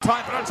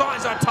Type, and it's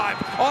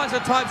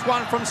Isotype's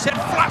one from set,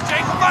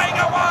 flashing,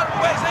 Vega one,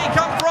 where's he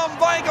come from?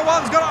 Vega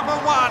one's got up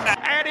and one.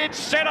 And it's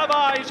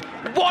Centervise,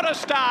 what a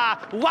star,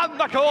 won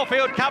the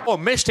Caulfield Cup. Or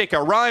Mystic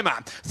Aroma,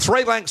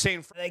 3 lengths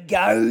in. There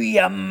go,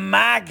 you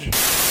mug.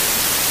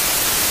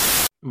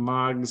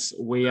 Mugs,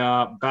 we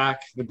are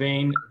back. The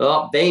Bean.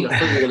 Oh, Bean, I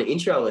thought you were going to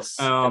intro us.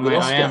 Oh,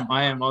 mate,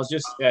 I am. I was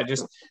just a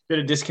bit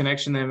of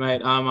disconnection there,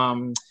 mate.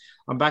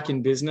 I'm back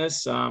in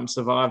business.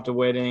 Survived a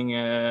wedding,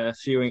 an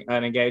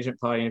engagement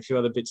party, and a few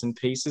other bits and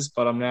pieces.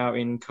 But I'm now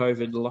in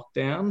COVID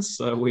lockdown,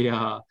 so we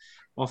are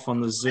off on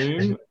the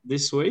Zoom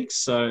this week.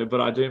 But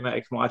I do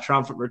make my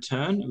triumphant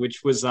return,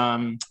 which was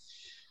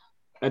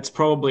it's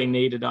probably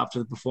needed after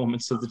the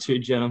performance of the two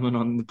gentlemen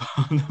on the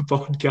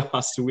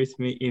podcast with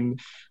me in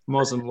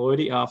Moz and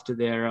Lloydie after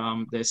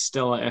their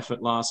stellar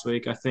effort last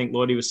week. I think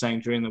Lloydie was saying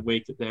during the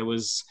week that there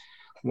was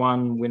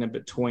one winner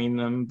between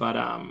them, but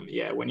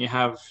when you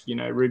have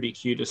Ruby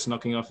Cutis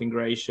knocking off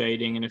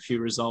Ingratiating and a few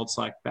results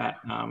like that,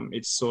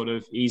 it's sort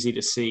of easy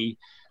to see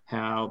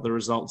how the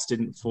results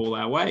didn't fall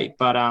our way.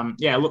 But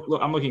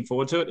look, I'm looking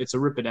forward to it. It's a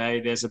ripper day.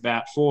 There's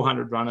about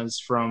 400 runners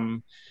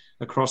from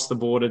across the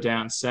border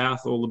down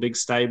south. All the big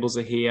stables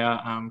are here.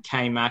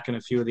 K-Mac and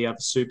a few of the other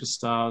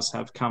superstars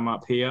have come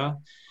up here.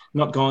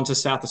 Not gone to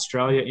South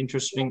Australia,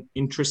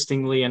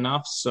 interestingly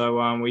enough.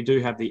 So we do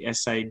have the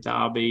SA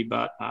Derby,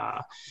 but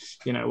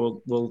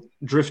we'll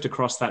drift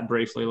across that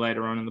briefly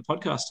later on in the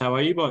podcast. How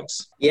are you,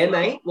 blokes? Yeah,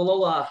 mate.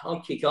 Well,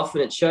 I'll kick off,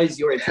 and it shows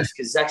your interest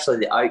because it's actually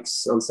the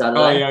Oaks on Saturday.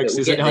 Oh, the Oaks,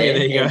 is it? Oh, yeah,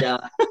 there you go.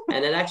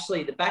 And then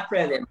actually the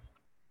background there,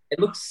 it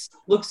looks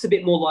a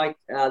bit more like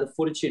the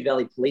Fortitude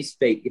Valley Police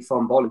Beat, if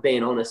I'm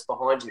being honest,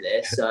 behind you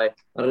there. So I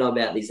don't know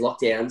about these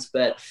lockdowns,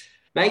 but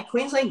mate,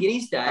 Queensland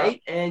Guineas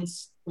Day, and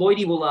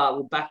Lloydie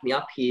will back me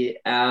up here.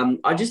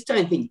 I just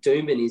don't think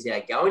Doomben is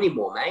our go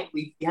anymore, mate.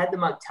 We had the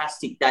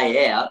Mugtastic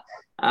day out,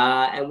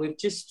 and we've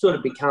just sort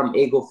of become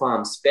Eagle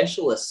Farm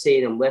specialists,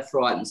 seeing them left,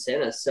 right, and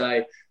centre.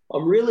 So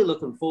I'm really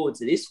looking forward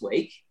to this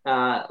week.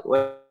 I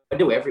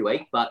do every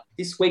week, but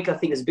this week I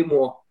think there's a bit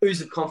more ooze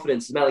of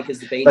confidence, mainly because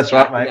the Beans. That's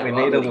right, mate. We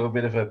need a little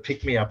bit of a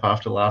pick-me-up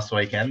after last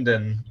weekend,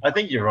 and I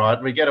think you're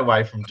right. We get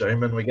away from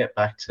Doomben, we get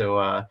back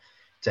to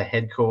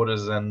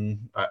headquarters,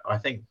 and I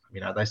think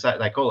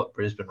they call it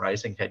Brisbane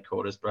Racing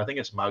Headquarters, but I think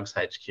it's Mugs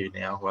HQ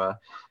now.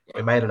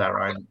 We made it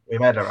our own. We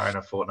made our own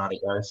a fortnight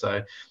ago,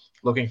 so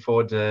looking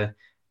forward to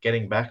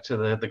getting back to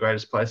the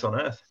greatest place on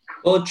earth.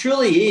 Well, it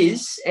truly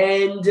is,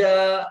 and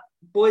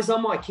boys, I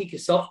might kick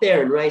us off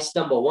there in race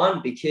number 1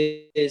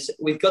 because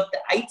we've got the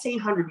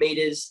 1,800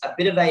 metres, a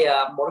bit of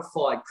a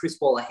modified Chris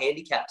Waller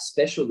handicap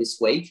special this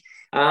week.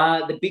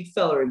 The big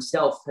fella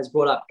himself has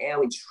brought up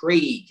Our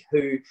Intrigue,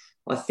 who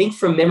I think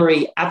from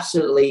memory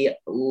absolutely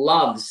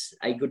loves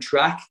a good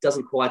track.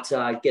 Doesn't quite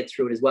get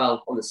through it as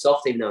well on the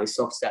soft, even though his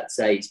soft stats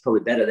say he's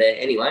probably better there.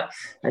 Anyway,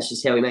 that's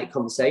just how we make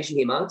conversation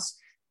here, Mugs.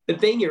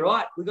 But being you're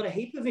right, we've got a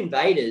heap of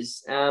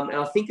invaders. And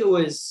I think it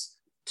was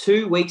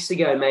 2 weeks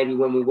ago, maybe,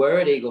 when we were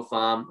at Eagle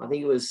Farm, I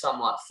think it was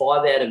something like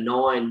 5 out of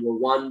 9 were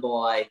won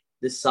by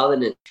the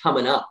Southern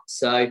coming up.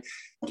 So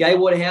Gai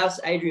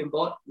Waterhouse, Adrian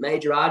Bott,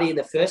 Major Artie in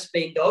the first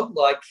Bean Dog.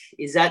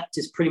 Is that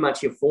just pretty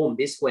much your form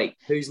this week?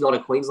 Who's not a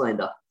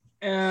Queenslander?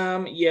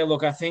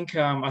 Look, I think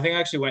I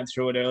actually went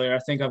through it earlier. I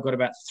think I've got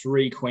about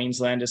 3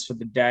 Queenslanders for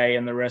the day,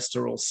 and the rest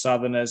are all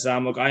Southerners.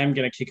 Look, I am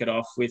going to kick it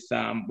off with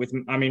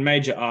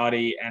Major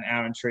Artie and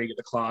Our Intrigue at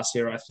the class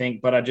here, I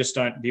think, but I just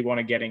don't want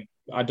to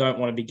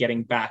be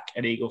getting back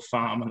at Eagle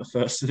Farm on the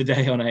first of the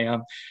day on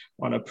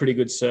a pretty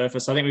good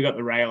surface. I think we got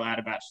the rail out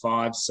about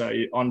 5, so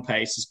on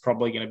pace is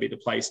probably going to be the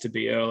place to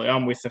be early.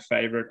 I'm with the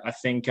favourite. I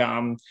think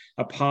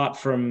apart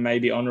from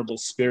maybe Honourable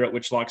Spirit,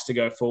 which likes to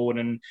go forward,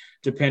 and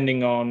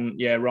depending on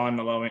Ryan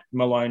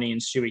Maloney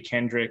and Stewie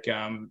Kendrick,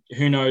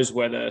 who knows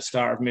whether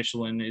Star of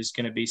Michelin is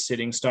going to be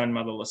sitting Stone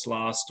Motherless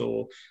last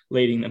or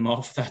leading them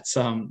off. That's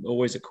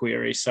always a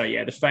query. So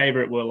the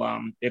favourite will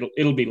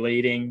it'll be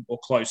leading or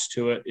close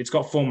to it. It's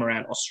got form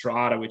around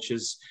Ostrada, which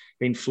has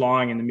been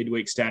flying in the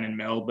midweeks down in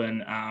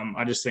Melbourne.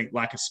 I just think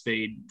lack of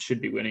speed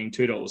should be winning.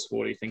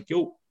 $2.40. Think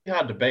you'll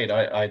hard to beat,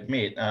 I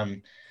admit.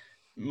 I'm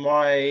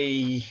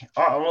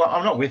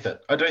not with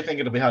it. I do think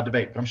it'll be hard to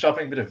beat, but I'm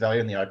shopping a bit of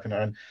value in the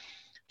opener. And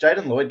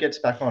Jaden Lloyd gets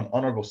back on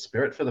Honourable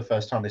Spirit for the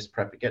first time this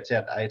prep. It gets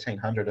out to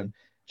 1,800, and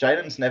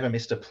Jaden's never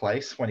missed a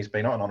place when he's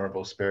been on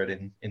Honourable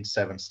Spirit in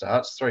 7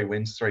 starts, 3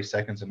 wins, 3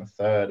 seconds and a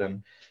third.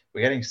 And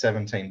we're getting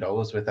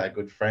 $17 with our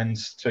good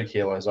friends. 2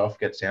 kilos off,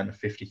 gets down to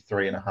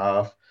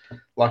 53.5.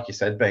 Like you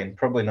said, Bean,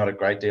 probably not a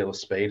great deal of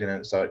speed in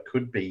it, so it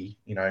could be,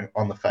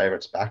 on the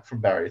favourites back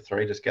from barrier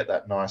 3, just get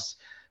that nice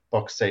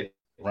box seat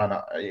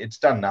runner. It's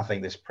done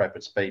nothing this prep.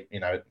 It's beat,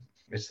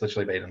 it's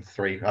literally beaten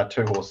 2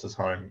 horses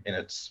home in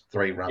its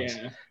 3 runs,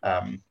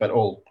 but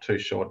all too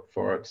short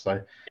for it.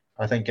 So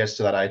I think gets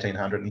to that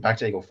 1,800 and back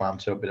to Eagle Farm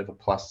too, a bit of a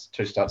plus.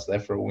 2 starts there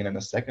for a win in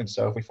a second.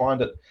 So if we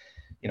find it,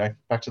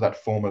 back to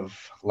that form of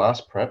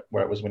last prep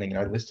where it was winning,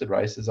 listed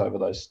races over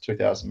those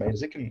 2,000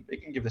 metres, it can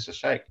give this a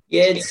shake.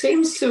 Yeah, it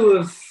seems to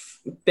have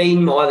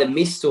been either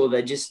missed or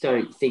they just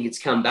don't think it's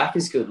come back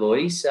as good,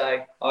 Lloydie.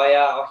 So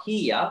I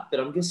hear you, but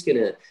I'm just going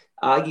to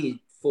argue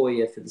for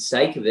you for the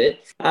sake of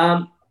it.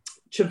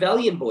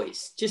 Trevelyan,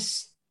 boys,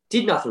 just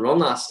did nothing wrong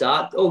last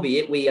start,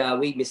 albeit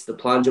we missed the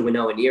plunge and we're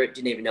nowhere near it.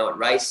 Didn't even know it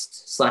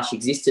raced /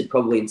 existed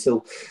probably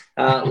until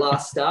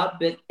last start.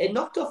 But it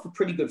knocked off a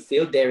pretty good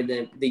field there in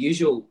the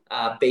usual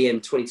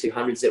BM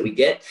 2200s that we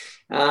get.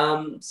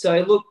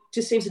 So, look,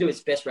 just seems to do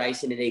its best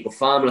racing at Eagle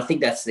Farm. And I think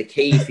that's the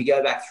key. If you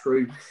go back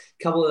through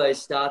a couple of those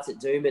starts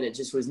at Doomben, it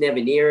just was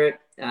never near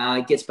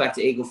it. Gets back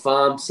to Eagle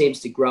Farm, seems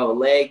to grow a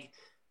leg.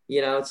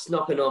 You know, it's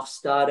knocking off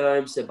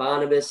Stardome, Sir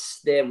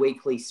Barnabas, their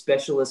weekly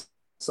specialists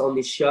on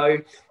this show.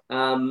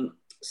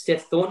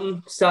 Steph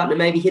Thornton starting to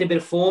maybe hit a bit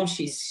of form.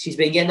 She's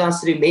been getting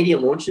asked to do media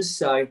launches,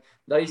 so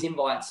those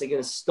invites are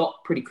going to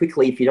stop pretty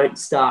quickly if you don't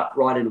start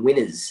writing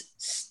winners,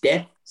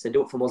 Steph. So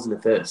do it from Oz in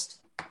the first.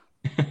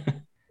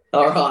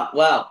 All right,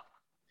 well,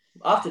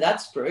 after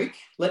that, Spruik,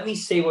 let me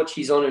see what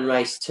she's on in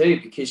race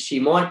 2 because she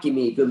might give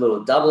me a good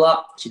little double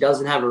up. She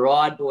doesn't have a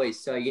ride,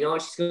 boys. So you know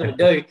what she's going to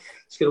do?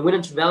 She's going to win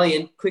a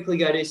Trevelyan, quickly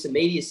go do some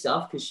media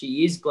stuff because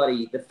she is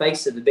bloody the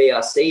face of the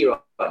BRC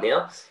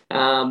right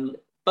now.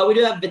 But we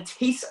do have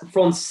Batiste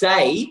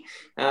Francais.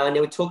 Now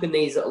we're talking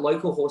these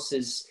local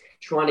horses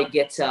trying to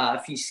get a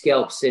few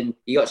scalps. And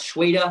you got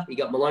Schweida, you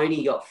got Maloney,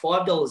 you got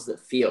 $5 at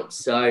field.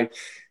 So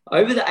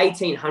over the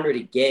 1800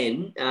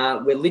 again,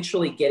 we're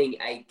literally getting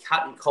a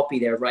cut and copy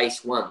there of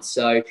race 1.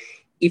 So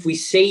if we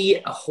see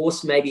a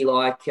horse maybe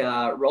like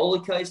Roller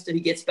Coaster who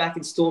gets back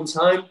and storms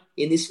home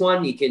in this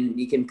one, you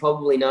can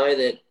probably know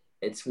that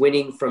it's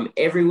winning from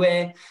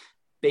everywhere.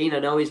 Bean, I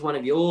know he's one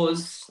of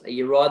yours. Are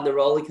you riding the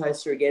Roller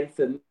Coaster again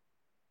for?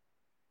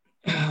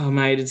 Oh,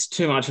 mate, it's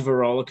too much of a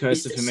roller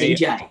coaster Mr. for me.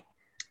 CJ.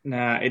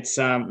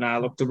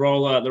 Look, the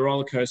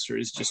roller coaster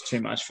is just too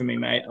much for me,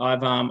 mate.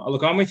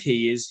 I'm with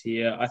He Is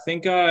here. I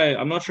think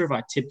I'm not sure if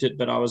I tipped it,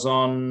 but I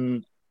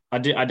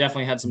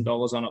definitely had some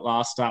dollars on it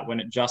last start when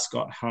it just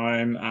got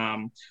home.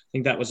 I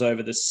think that was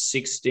over the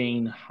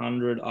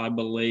 1600, I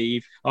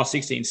believe.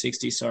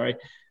 1660, sorry.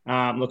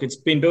 Look, it's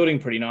been building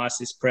pretty nice,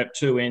 this prep.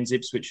 2 ends,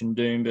 Ipswich and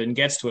Doomben,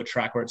 gets to a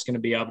track where it's going to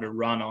be able to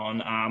run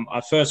on.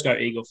 I first go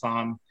Eagle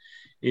Farm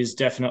is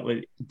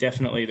definitely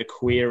the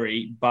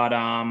query. But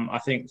I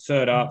think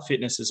third up,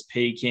 Fitness is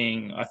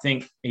peaking. I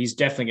think he's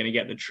definitely going to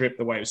get the trip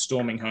the way he was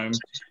storming home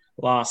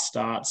last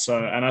start.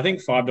 So, and I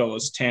think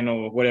 $5.10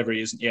 or whatever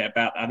he is. Yeah,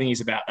 I think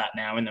he's about that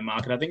now in the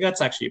market. I think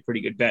that's actually a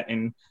pretty good bet.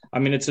 And I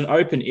mean, it's an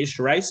open-ish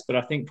race, but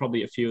I think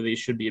probably a few of these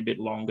should be a bit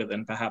longer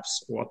than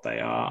perhaps what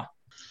they are.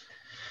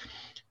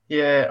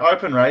 Yeah,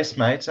 open race,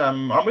 mate.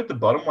 I'm with the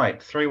bottom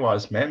weight, 3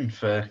 Wise Men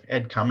for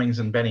Ed Cummings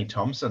and Benny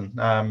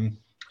Thompson.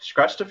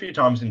 Scratched a few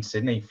times in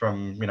Sydney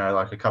from,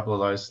 like a couple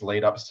of those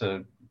lead-ups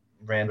to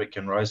Randwick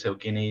and Rosehill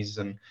Guineas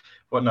and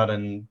whatnot.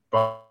 And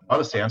by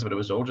the sounds of it, it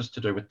was all just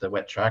to do with the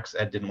wet tracks.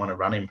 Ed didn't want to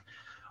run him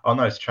on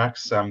those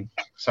tracks. So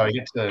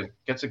he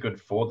gets a good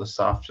four this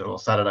afternoon or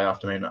Saturday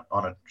afternoon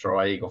on a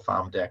dry Eagle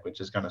Farm deck,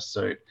 which is going to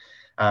suit.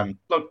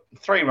 Look,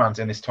 3 runs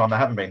in this time. They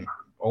haven't been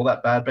all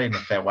that bad, been a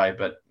fair way,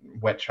 but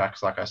wet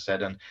tracks, like I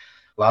said. And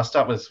last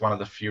up was one of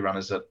the few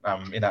runners that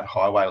in that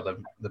highway or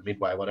the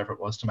midway, whatever it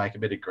was, to make a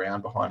bit of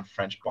ground behind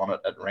French Bonnet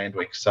at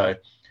Randwick. So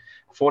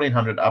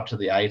 1400 up to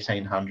the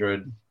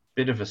 1800,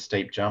 bit of a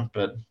steep jump,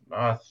 but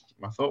I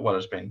thought what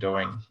it's been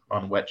doing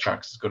on wet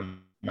tracks is good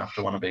enough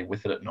to want to be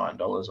with it at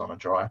 $9 on a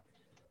dry.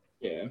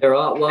 Yeah. All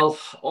right. Well,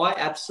 I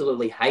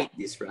absolutely hate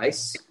this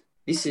race.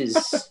 This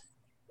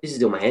is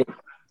doing my head.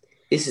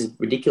 This is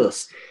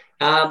ridiculous.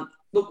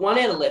 Look, one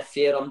out of left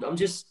field. I'm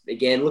just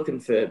again looking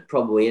for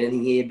probably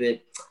anything here,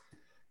 but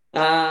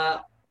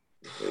I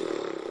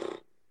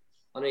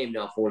don't even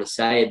know if I want to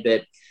say it,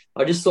 but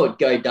I just thought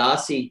Go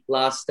Darcy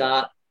last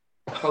start,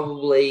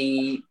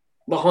 probably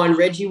behind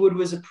Reggie Wood,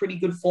 was a pretty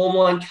good form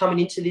line coming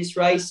into this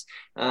race.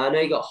 I know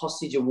you got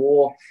Hostage of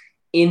War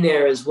in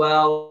there as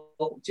well.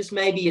 Just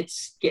maybe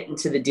it's getting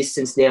to the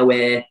distance now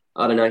where,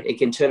 I don't know, it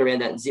can turn around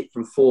that zip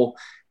from 4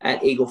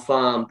 at Eagle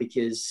Farm,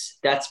 because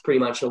that's pretty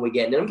much all we're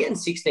getting. And I'm getting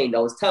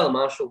 $16. Taylor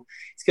Marshall,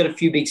 it's got a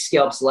few big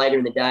scalps later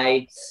in the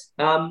day.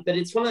 But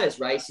it's one of those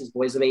races,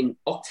 boys. I mean,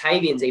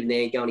 Octavian's even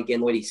there going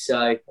again, Lloydie. So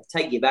I'll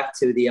take you back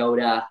to the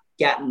old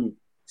Gatton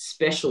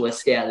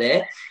specialist out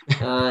there.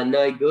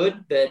 No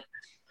good, but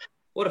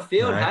what a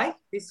field, hey?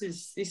 This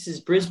is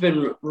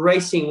Brisbane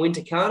Racing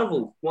Winter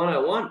Carnival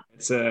 101.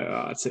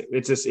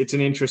 It's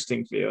an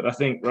interesting field. I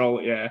think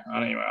anyway,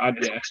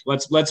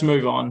 let's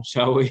move on,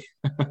 shall we?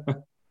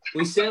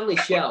 We certainly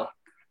shall.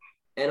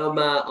 And I'm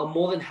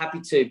more than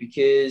happy to,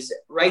 because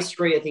race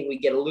 3, I think we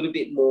get a little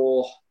bit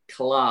more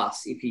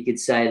class, if you could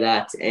say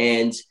that.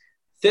 And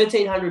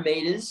 1,300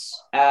 metres.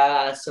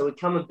 So we're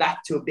coming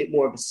back to a bit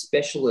more of a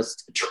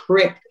specialist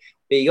trip.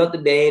 But you got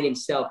the man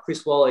himself,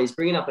 Chris Waller. He's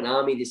bringing up an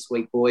army this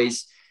week,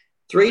 boys.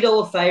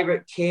 $3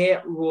 favourite,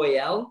 Care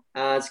Royale.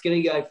 It's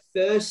going to go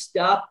first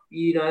up.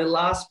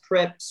 Last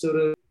prep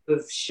sort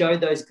of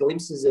showed those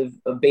glimpses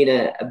of being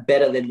a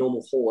better than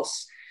normal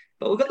horse.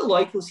 But we've got the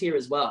locals here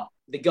as well.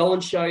 The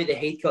Golan Show, the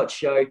Heathcote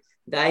Show,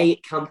 they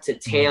come to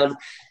town,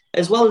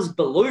 as well as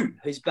Baloo,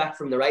 who's back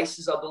from the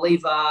races. I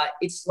believe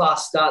its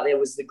last start there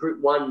was the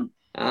Group 1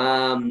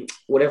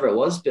 whatever it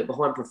was, but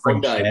behind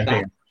Profondo.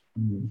 Champion.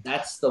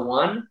 That's the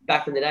one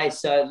back in the day.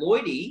 So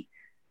Lloydie,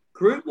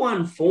 Group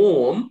 1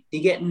 form,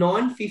 you get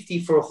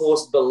 $9.50 for a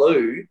horse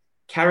Baloo,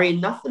 carrying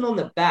nothing on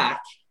the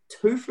back,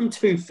 2 from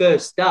 2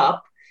 first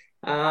up.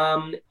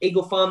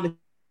 Eagle Farm the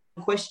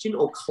question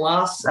or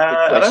Class the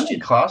question? I don't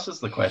think Class is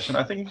the question.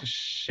 I think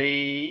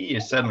she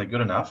is certainly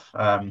good enough.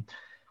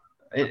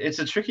 It's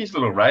a tricky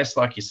little race,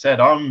 like you said.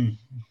 I'm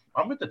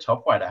with the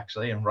top weight,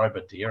 actually, in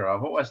Robadira.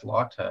 I've always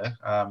liked her.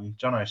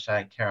 John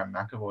O'Shea and Karen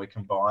McAvoy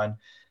combined,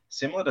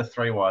 similar to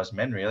Three Wise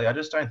Men, really. I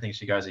just don't think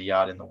she goes a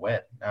yard in the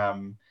wet.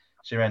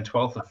 She ran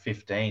 12th of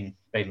 15,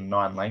 beaten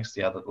 9 lengths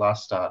the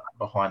last start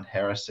behind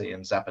Heresy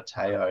and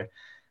Zapateo.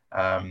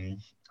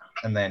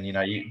 And then,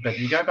 but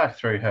you go back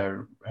through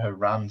her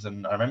runs,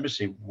 and I remember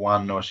she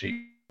won or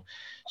she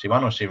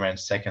ran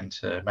second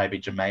to maybe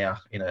Jamea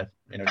in a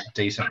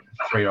decent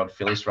 3-year-old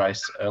fillies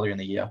race earlier in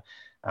the year,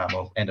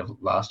 or end of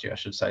last year, I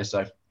should say. So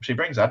if she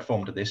brings that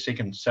form to this, she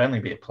can certainly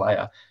be a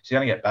player. She's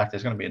going to get back.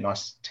 There's going to be a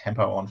nice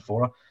tempo on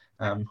for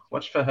her.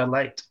 Watch for her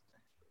late.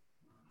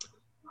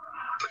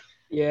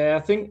 Yeah, I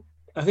think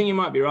you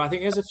might be right. I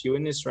think there's a few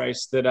in this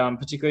race that,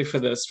 particularly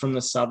from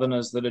the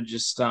Southerners, that are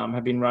just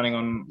have been running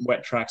on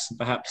wet tracks and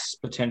perhaps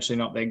potentially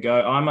not their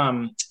go.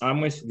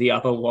 I'm with the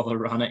other Waller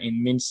runner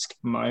in Minsk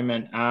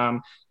Moment.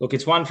 Look,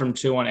 it's 1 from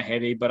 2 on a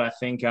heavy, but I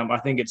think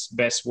its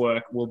best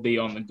work will be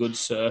on the good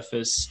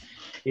surface.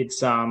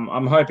 It's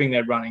I'm hoping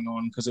they're running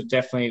on because it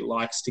definitely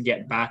likes to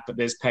get back, but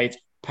there's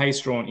pace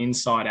drawn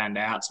inside and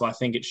out, so I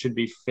think it should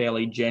be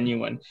fairly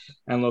genuine.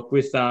 And look,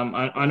 with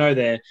I know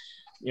they're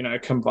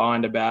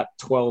combined about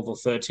 12 or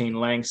 13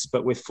 lengths,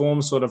 but with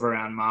form sort of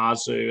around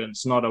Marzu, and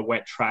it's not a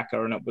wet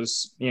tracker, and it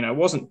was, it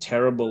wasn't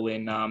terrible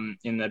in a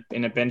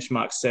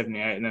benchmark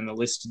 78, and then the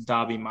listed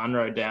Derby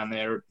Munro down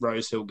there at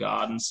Rosehill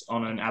Gardens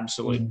on an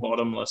absolute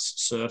bottomless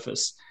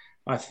surface.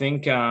 I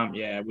think,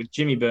 with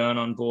Jimmy Byrne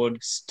on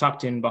board,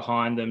 tucked in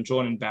behind them,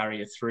 drawn in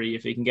barrier 3,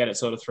 if he can get it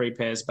sort of 3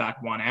 pairs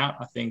back, 1 out,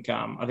 I think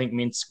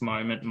Minsk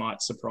Moment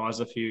might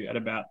surprise a few at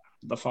about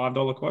the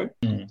 $5 quote.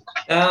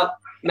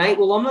 Mate,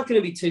 well, I'm not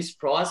going to be too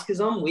surprised because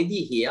I'm with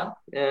you here.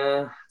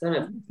 I don't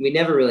know. We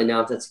never really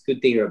know if that's a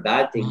good thing or a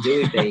bad thing,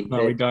 do we, Ben?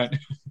 No, we don't.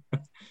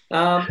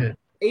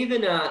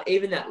 Even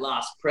that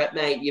last prep,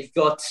 mate, you've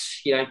got,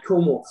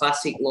 Coolmore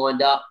Classic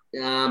lined up.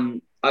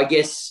 I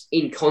guess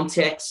in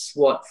context,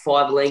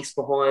 5 lengths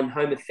behind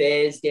Home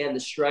Affairs down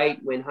the straight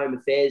when Home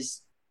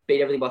Affairs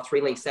beat everything by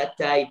 3 lengths that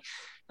day.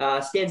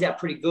 Stands out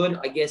pretty good.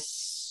 I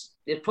guess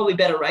there's probably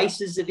better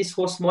races that this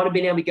horse might have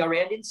been able to go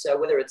around in. So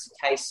whether it's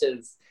a case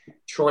of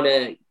trying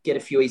to get a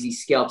few easy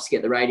scalps,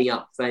 get the rating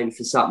up, maybe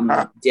for something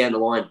down the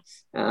line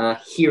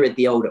here at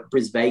the old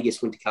Bris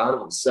Vegas Winter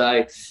Carnival.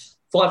 So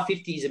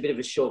 $5.50 is a bit of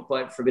a short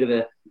quote for a bit of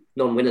a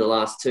non-winner the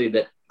last 2,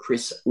 but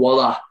Chris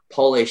Waller,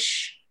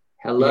 Polish,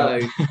 hello,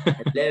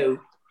 hello.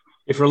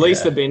 If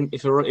Release the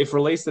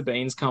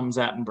Beans comes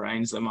out and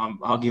brains them, I'm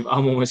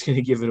almost going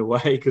to give it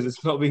away because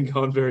it's not been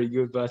going very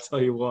good. But I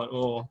tell you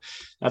what,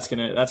 that's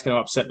gonna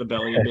upset the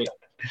belly a bit.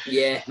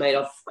 Yeah, mate,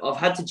 I've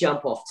had to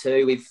jump off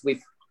too.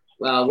 We've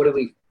what do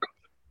we?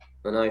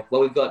 I know.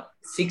 Well, we've got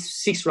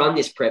six run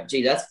this prep.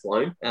 Gee, that's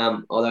flown.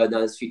 Although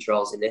there's a few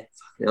trials in there.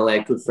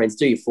 Our good friends,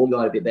 do your form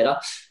guide a bit better.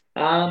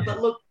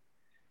 But look,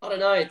 I don't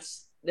know.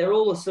 They're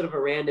all sort of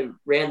around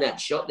that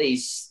shot.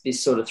 This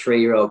sort of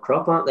 3-year-old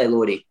crop, aren't they,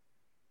 Lordy?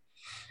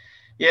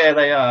 Yeah,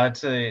 they are.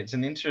 It's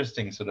an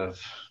interesting sort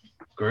of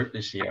group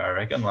this year, I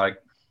reckon. Like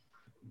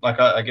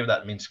I give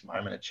that Minsk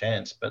Moment a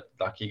chance, but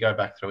like you go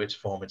back through its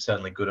form, it's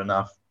certainly good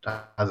enough.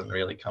 Hasn't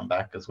really come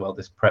back as well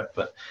this prep,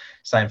 but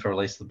same for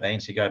Release the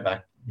Beans. You go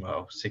back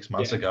 6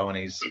 months ago, and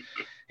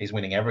he's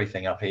winning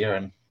everything up here,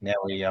 and now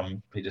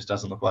he just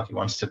doesn't look like he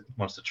wants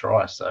to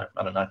try. So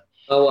I don't know.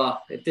 Oh,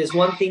 if there's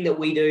one thing that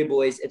we do,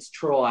 boys, it's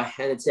try,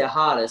 and it's our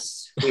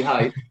hardest. We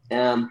hope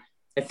and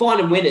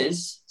finding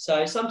winners.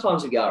 So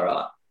sometimes we go, all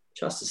right,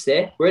 trust us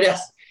there. We're at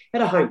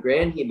a home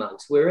ground here,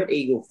 monks. We're at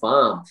Eagle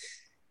Farm.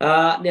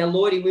 Now,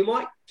 Lloydie, we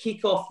might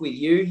kick off with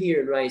you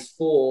here in race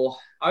 4.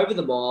 Over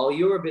the mile,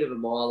 you're a bit of a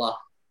miler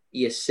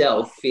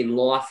yourself in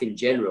life in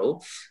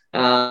general.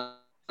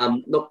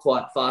 Not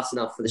quite fast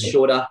enough for the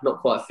shorter, not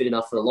quite fit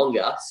enough for the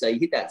longer. So you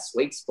hit that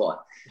sweet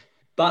spot.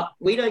 But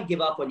we don't give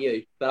up on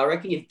you. But I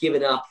reckon you've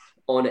given up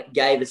on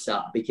Gave Us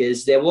Up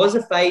because there was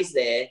a phase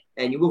there,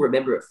 and you will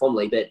remember it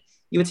fondly, but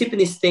you were tipping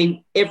this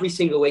thing every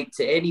single week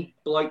to any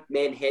bloke,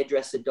 man,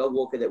 hairdresser, dog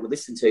walker that would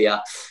listen to you.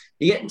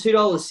 You're getting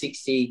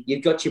 $2.60.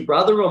 You've got your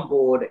brother on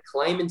board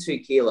claiming 2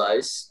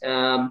 kilos.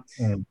 Are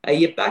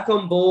you back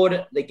on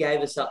board the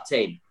Gave Us Up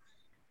team?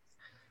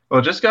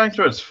 Well, just going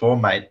through its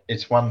form, mate,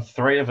 it's won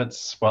 3 of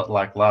its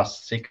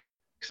last 6,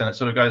 and it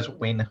sort of goes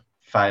win,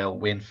 fail,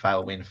 win,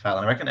 fail, win, fail.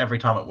 And I reckon every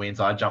time it wins,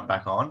 I jump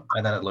back on,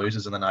 and then it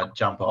loses, and then I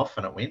jump off,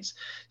 and it wins.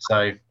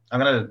 So I'm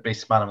going to be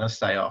smart. I'm going to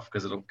stay off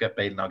because it'll get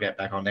beaten. I'll get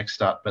back on next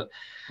start. But,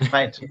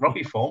 mate,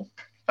 Rocky form,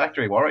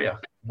 Factory Warrior.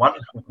 Won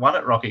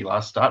at Rocky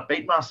last start.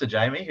 Beat Master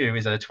Jamie, who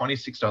is at a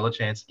 $26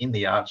 chance in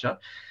the Archer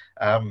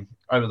over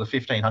the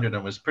 1,500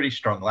 and was pretty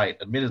strong late.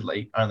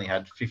 Admittedly, only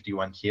had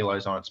 51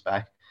 kilos on its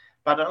back.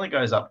 but it only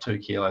goes up 2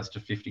 kilos to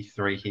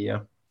 53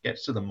 here.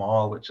 Gets to the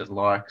mile, which it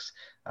likes.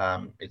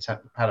 It's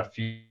had a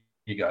few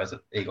goes at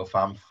Eagle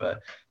Farm for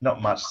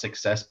not much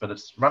success, but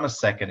it's run a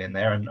second in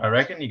there. And I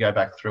reckon you go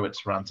back through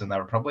its runs and they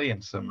were probably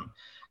in some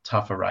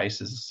tougher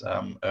races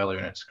earlier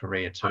in its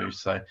career too.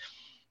 So,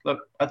 look,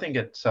 I think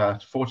it's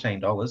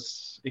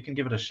 $14. You can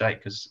give it a shake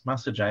because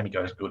Master Jamie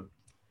goes good.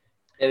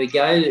 There we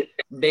go.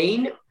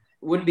 Bean,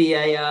 wouldn't be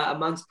a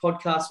month's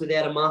podcast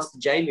without a Master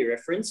Jamie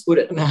reference, would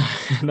it?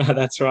 No,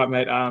 that's right,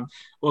 mate.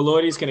 Well,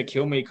 Lloydie's going to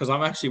kill me because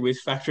I'm actually with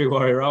Factory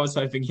Warrior. I was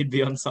hoping he'd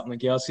be on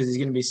something else because he's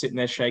going to be sitting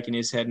there shaking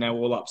his head now,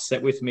 all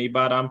upset with me.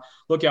 But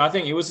look, yeah, I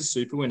think he was a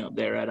super win up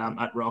there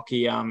at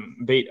Rocky.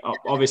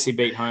 Obviously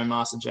beat home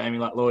Master Jamie,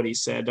 like Lloydie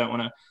said. Don't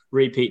want to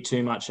repeat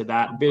too much of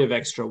that. A bit of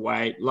extra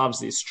weight.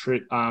 Loves this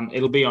trip.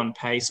 It'll be on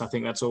pace. I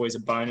think that's always a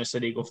bonus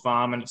at Eagle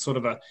Farm, and it's sort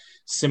of a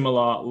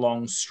similar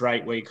long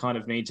straight where you kind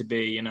of need to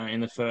be,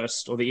 in the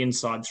first or the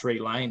inside 3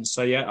 lanes.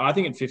 So yeah, I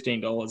think at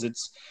 $15,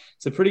 it's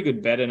a pretty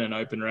good bet in an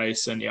open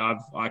race. And yeah,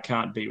 I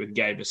can't beat with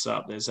Gabus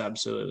up. There's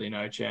absolutely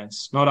no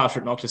chance. Not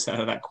after it knocked us out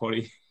of that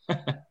quaddie.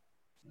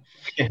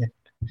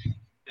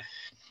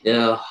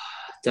 No,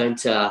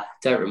 don't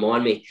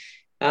remind me.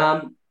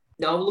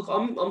 No, look,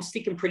 I'm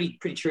sticking pretty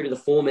true to the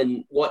form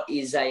and what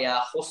is a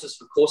horses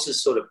for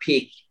courses sort of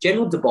pick.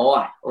 General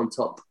Dubai on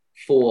top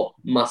for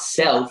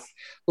myself.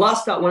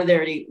 Last up, winner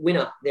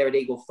there at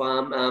Eagle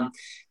Farm.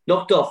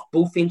 Knocked off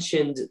Bullfinch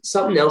and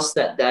something else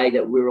that day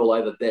that we were all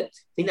over, but I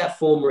think that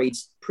form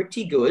reads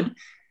pretty good.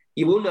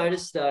 You will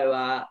notice,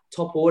 though,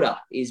 Top Order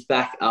is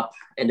back up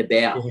and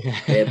about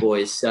there,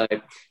 boys. So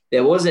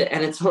there was it,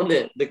 and it's on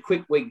the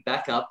quick week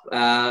backup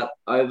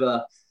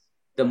over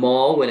the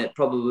mile when it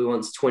probably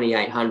wants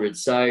 2,800.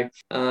 So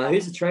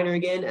who's the trainer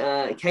again?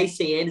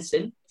 KC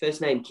Anderson, first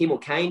name Kim or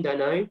Kane, don't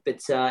know.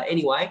 But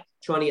anyway,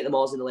 trying to get the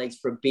miles in the legs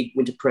for a big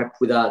winter prep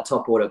with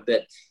Top Order.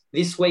 But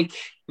this week,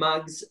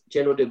 Mugs,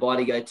 General Dubai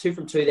to go 2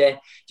 from 2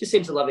 there. Just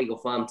seems to love Eagle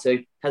Farm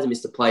too. Hasn't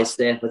missed a place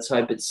there. Let's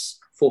hope it's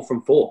 4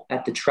 from 4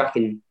 at the track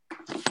in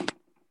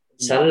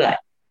Saturday.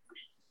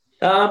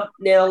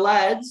 Now,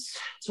 lads,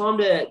 time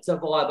to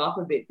vibe up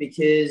a bit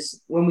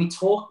because when we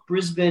talk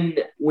Brisbane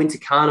Winter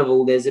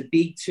Carnival, there's a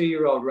big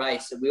 2-year-old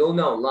race that we all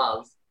know and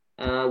love.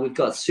 We've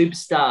got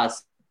superstars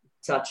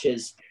such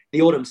as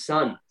the Autumn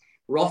Sun,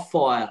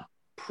 Rothfire,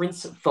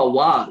 Prince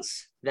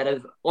Fawaz that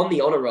are on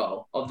the honour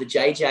roll of the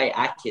JJ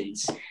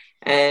Atkins.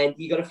 And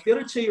you got a field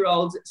of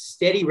 2-year-olds,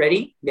 Steady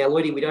Ready. Now,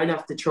 Lloydie, we don't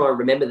have to try and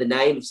remember the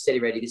name of Steady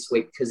Ready this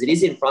week because it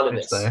is in front of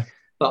us. There.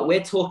 But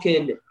we're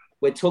talking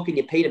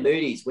your Peter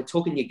Moody's, we're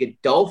talking your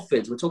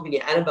Godolphins, we're talking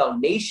your Annabelle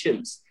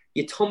Neeshams,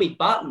 your Tommy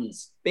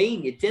Buttons,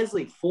 Bean, your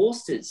Desley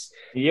Forsters.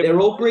 Yep. They're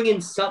all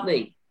bringing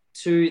something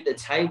to the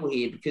table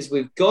here because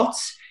we've got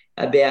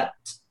about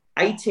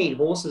 18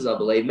 horses, I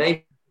believe,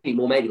 maybe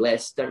more, maybe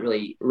less. Don't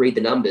really read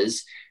the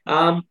numbers.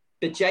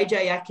 But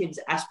JJ Atkins'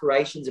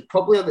 aspirations are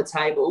probably on the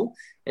table.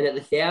 And at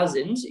the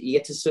 1,000, you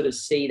get to sort of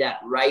see that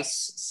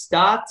race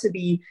start to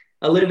be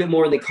a little bit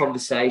more in the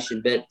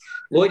conversation. But,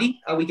 Lloydie,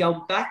 are we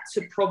going back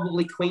to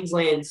probably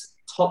Queensland's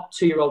top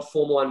 2-year-old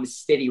form line with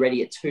Steady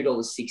Ready at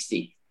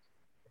 $2.60?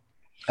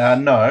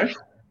 No,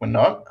 we're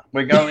not.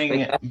 We're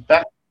going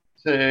back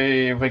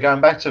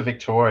to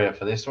Victoria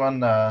for this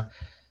one.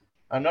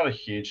 I'm not a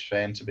huge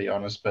fan, to be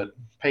honest, but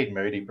Pete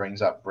Moody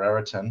brings up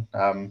Brereton.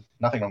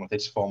 Nothing wrong with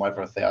its form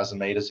over 1,000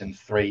 metres in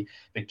 3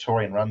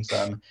 Victorian runs.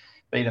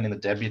 Beaten in the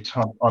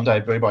debutante on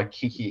debut by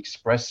Kiki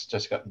Express,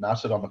 just got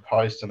nutted on the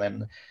post and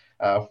then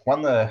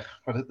won the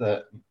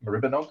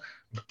Maribyrnong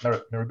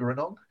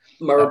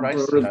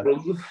race.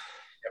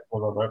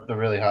 The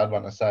really hard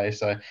one to say.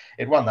 So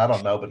it won that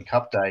on Melbourne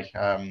Cup Day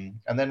and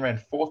then ran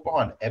 4th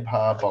behind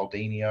Ebhar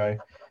Baldinio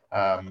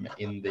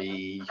in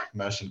the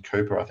Merchant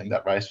Cooper, I think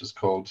that race was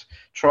called.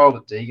 Trialled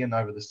at Deegan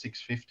over the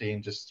 650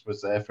 and just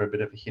was there for a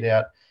bit of a hit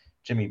out.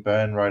 Jimmy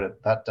Byrne rode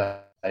it that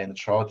day in the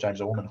trial. James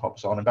Allman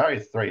hops on. And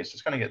barrier 3 is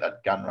just going to get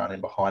that gun run in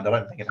behind. I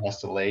don't think it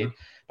has to lead,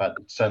 but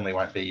it certainly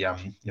won't be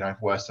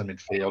worse than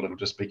midfield. It'll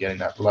just be getting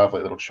that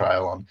lovely little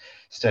trail on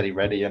Steady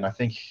Ready. And I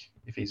think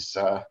if he's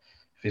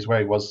where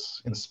he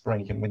was in the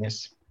spring, he can win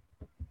this.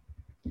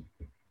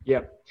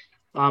 Yep.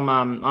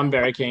 I'm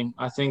very keen.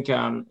 I think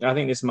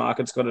this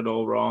market's got it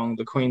all wrong.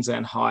 The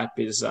Queensland hype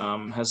has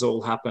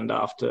all happened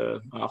after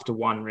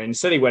one win.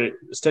 Steady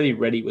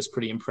Ready was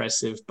pretty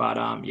impressive, but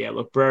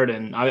look,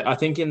 Brereton. I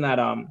think in that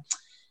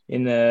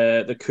in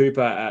the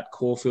Cooper at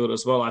Caulfield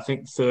as well. I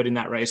think 3rd in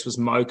that race was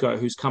Moko,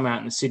 who's come out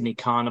in the Sydney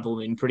Carnival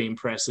and pretty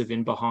impressive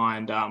in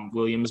behind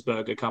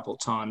Williamsburg a couple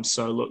of times.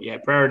 So look,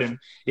 Brereton,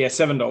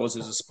 $7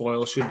 is a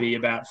spoil. Should be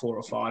about 4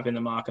 or 5 in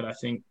the market. I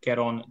think get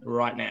on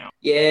right now.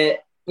 Yeah.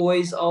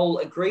 Boys, I'll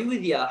agree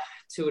with you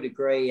to a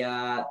degree.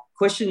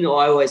 Question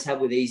I always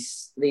have with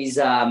these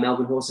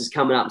Melbourne horses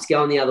coming up, it's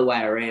going the other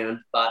way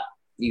around, but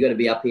you got to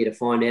be up here to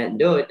find out and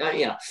do it, don't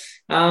you?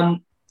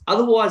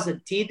 Otherwise, I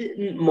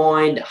didn't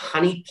mind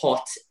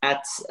Honeypot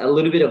at a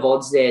little bit of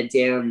odds there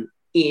down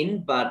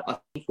in, but I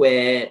think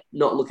we're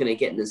not looking at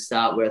getting a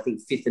start. Where I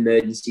think 5th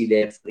emergency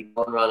there for the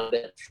golden run.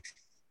 But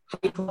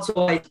Honeypot's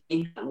always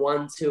been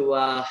one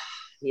to,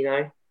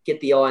 get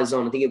the eyes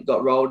on. I think it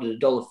got rolled at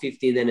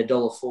 $1.50 and then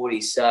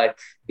 $1.40. So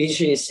be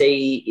interesting to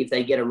see if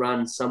they get a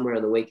run somewhere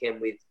on the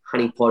weekend with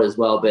Honey Pot as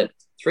well. But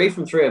 3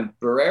 from 3 on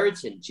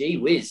Brereton. Gee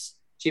whiz.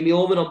 Jimmy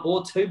Orman on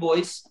board too,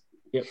 boys.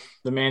 Yep,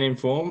 the man in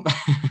form.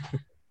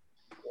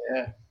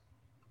 Yeah.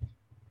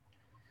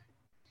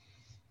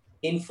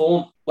 In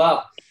form.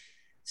 Well,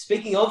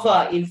 speaking of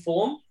in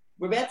form,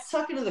 we're about to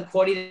tuck into the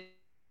quaddy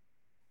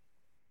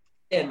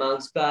there,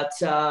 Mugs, but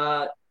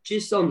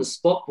just on the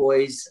spot,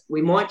 boys,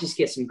 we might just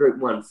get some Group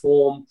 1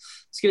 form. I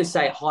was going to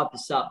say hype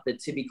us up, but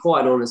to be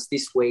quite honest,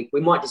 this week,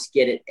 we might just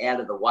get it out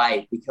of the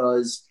way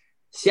because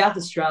South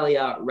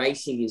Australia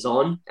racing is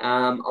on.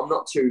 I'm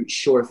not too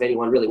sure if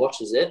anyone really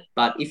watches it,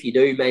 but if you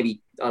do,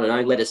 maybe, I don't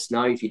know, let us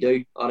know if you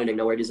do. I don't even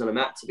know where it is on a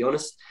map, to be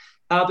honest.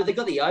 But they've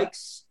got the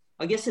Oaks.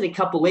 I guess in a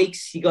couple of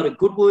weeks, you got a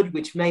Goodwood,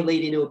 which may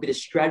lead into a bit of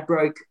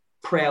Stradbroke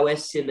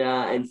prowess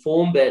in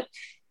form, but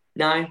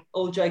no,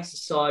 all jokes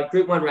aside,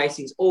 Group 1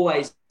 racing's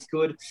always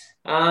good.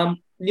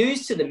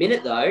 News to the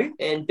minute, though,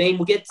 and Ben,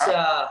 we'll get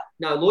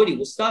Lloydie,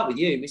 we'll start with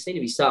you. We seem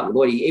to be starting with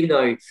Lloydie, even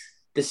though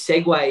the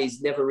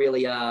segues never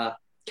really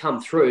come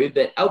through,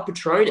 but El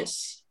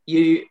Patronus,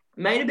 you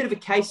made a bit of a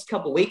case a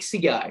couple of weeks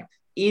ago.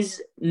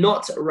 Is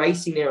not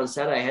racing there on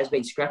Saturday, has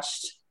been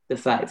scratched the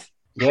fave.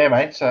 Yeah,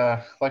 mate.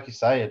 Like you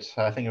say,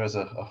 I think it was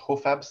a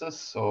hoof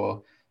abscess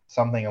or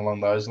something along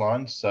those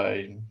lines.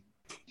 So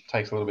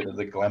takes a little bit of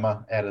the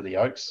glamour out of the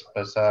Oaks.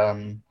 But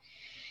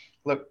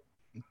look,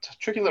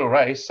 tricky little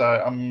race. So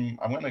I'm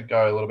going to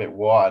go a little bit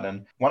wide.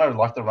 And one I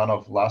liked the run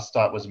of last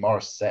start was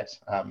Morris Set.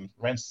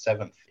 Ran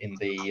 7th in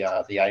the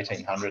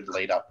 1800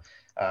 lead up.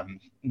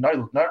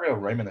 No real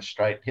room in the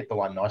straight. Hit the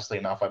line nicely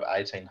enough over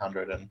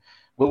 1800 and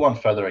will one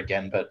further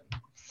again. But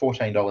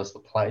 $14 the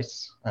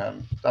place.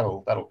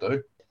 That'll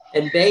do.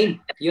 And Ben,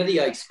 you're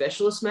the Oaks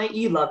specialist, mate.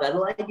 You love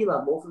Adelaide. You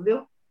love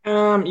Morphettville.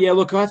 Yeah,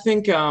 look, I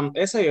think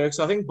SA Oaks,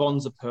 I think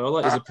Bonza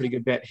Perla is a pretty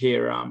good bet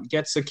here.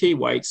 Gets a key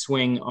weight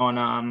swing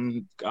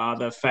on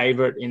the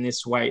favourite in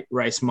this weight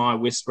race, My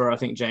Whisper. I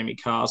think Jamie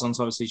Carson's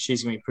obviously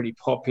she's going to be pretty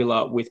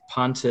popular with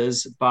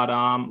punters. But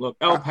look,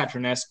 El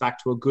Patroness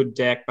back to a good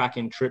deck, back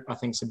in trip. I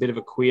think it's a bit of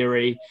a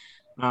query.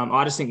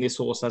 I just think this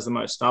horse has the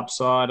most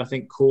upside. I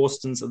think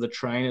Corstons are the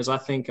trainers. I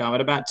think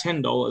at about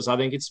 $10, I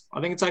think it's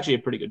actually a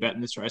pretty good bet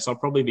in this race. I'll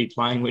probably be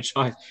playing, which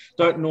I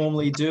don't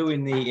normally do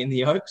in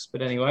the Oaks,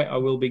 but anyway, I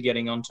will be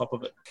getting on top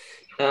of it.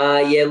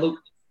 Yeah, look,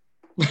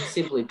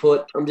 simply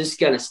put, I'm just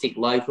going to stick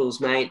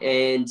locals, mate.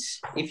 And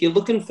if you're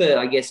looking for,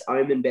 I guess,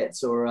 omen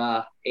bets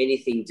or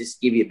anything, just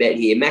give you a bet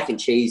here. Mac and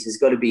Cheese has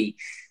got to be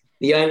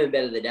the omen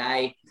bet of the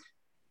day.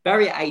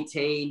 Barrier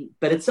 18,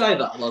 but it's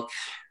over. Look,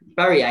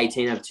 barrier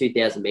 18 over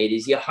 2,000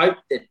 metres. You hope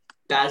that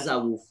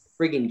Bazza will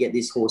friggin' get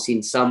this horse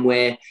in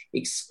somewhere.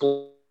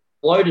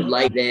 Exploded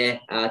late there.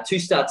 2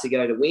 starts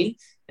ago to win.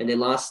 And then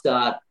last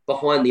start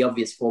behind the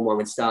obvious form line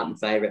when starting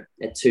favourite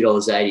at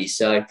 $2.80.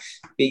 So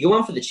be a good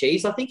one for the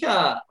Cheese. I think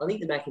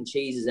the Mac and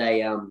Cheese is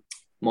a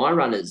My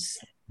Runners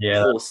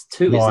horse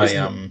too. My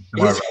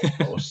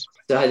horse.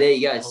 So there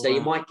you go. So you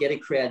might get a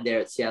crowd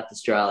there at South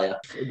Australia.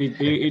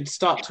 It'd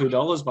start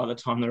 $2 by the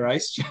time the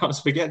race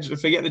starts. Forget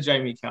the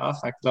Jamie Carr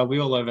factor. They'll be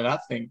all over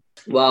that thing.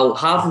 Well,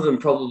 half of them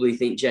probably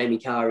think Jamie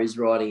Carr is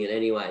riding it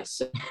anyway.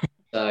 So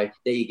there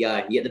you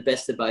go. You get the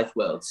best of both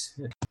worlds.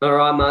 All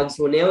right, Mugs.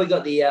 Well, now we've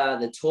got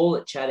the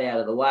toilet chat out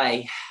of the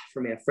way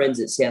from our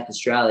friends at South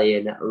Australia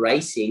and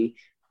racing.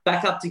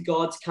 Back up to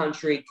God's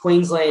country,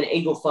 Queensland,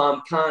 Eagle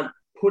Farm. Can't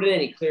put it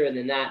any clearer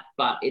than that,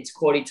 but it's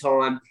quaddie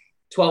time.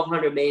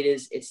 1,200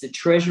 metres. It's the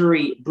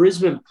Treasury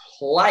Brisbane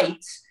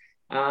Plate.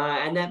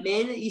 And that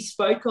man that you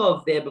spoke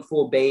of there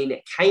before being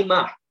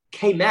K-Mac,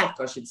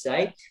 I should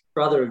say,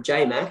 brother of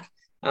J-Mac,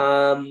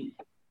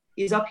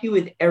 is up here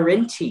with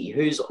Erenti,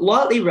 who's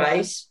lightly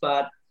raced,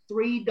 but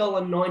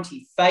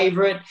 $3.90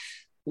 favourite.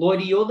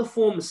 Lloydie, you're the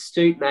form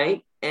astute,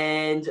 mate,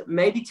 and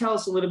maybe tell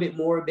us a little bit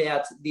more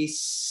about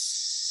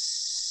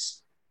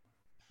this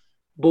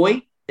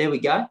boy. There we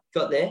go.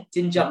 Got there.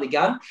 Didn't jump the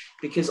gun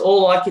because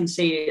all I can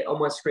see on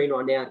my screen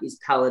right now is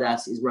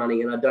Paladas is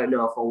running and I don't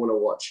know if I want to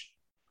watch.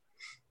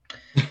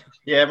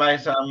 Yeah,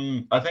 mate.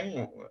 I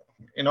think,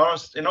 in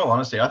all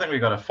honesty, I think we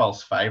got a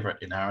false favourite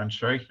in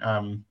Arrowtree.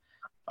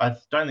 I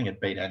don't think it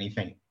beat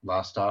anything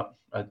last start.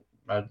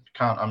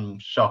 I'm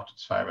shocked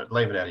it's favourite.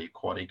 Leave it out of your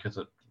quaddie because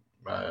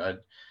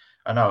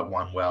I know it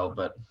won well,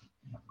 but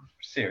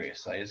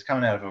seriously, it's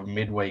coming out of a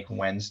midweek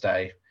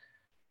Wednesday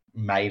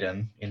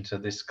maiden into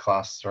this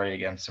class 3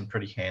 against some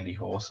pretty handy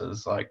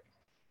horses. Like,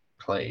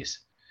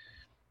 please.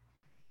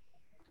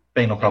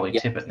 Bean will probably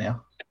tip it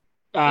now.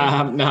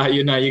 No,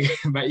 you're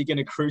going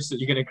to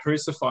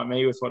crucify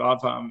me with what I've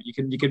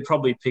you could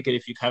probably pick it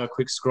if you have a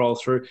quick scroll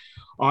through.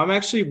 I'm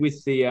actually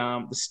with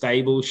the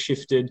stable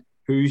shifted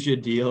Who's Your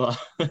Dealer.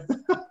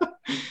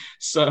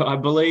 So I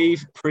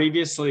believe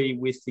previously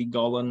with the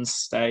Gollins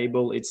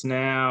stable, it's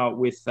now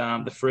with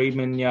the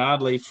Freedman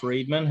Yardley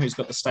Freedman, who's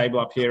got the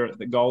stable up here at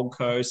the Gold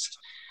Coast.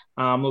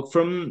 Look,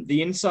 from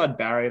the inside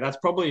barrier, that's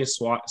probably a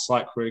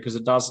slight query because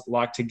it does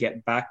like to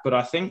get back. But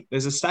I think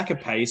there's a stack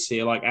of pace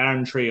here, like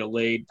Aaron Tree will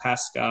lead,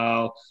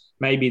 Pascal,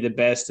 maybe the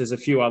best. There's a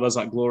few others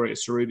like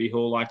Glorious Ruby who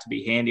will like to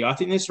be handy. I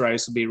think this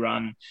race will be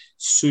run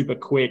super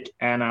quick.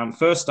 And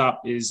first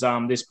up is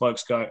this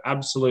bloke's go.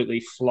 Absolutely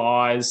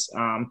flies.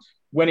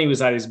 When he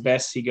was at his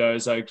best, he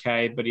goes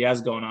okay, but he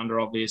has gone under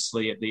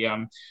obviously at the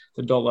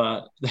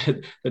 $1.60,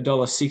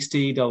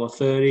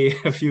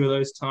 $1.30. A few of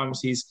those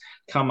times he's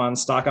come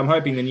unstuck. I'm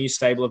hoping the new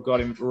stable have got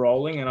him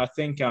rolling, and I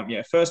think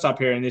first up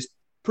here in this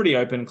pretty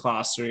open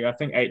class 3, I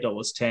think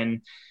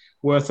 $8.10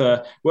 worth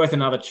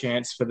another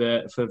chance for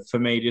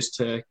me just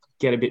to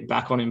get a bit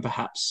back on him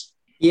perhaps.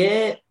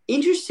 Yeah,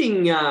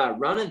 interesting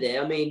runner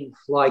there. I mean,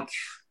 like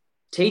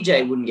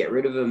TJ wouldn't get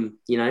rid of him,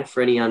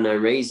 for any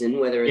unknown reason.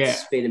 Whether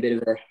it's been a bit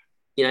of a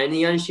in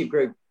the ownership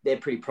group, they're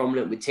pretty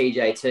prominent with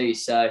TJ too.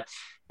 So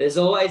there's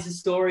always a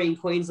story in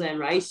Queensland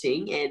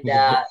racing, and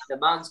the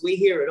Mugs, we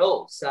hear it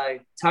all. So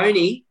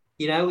Tony,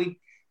 we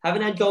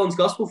haven't had Golan's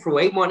Gospel for a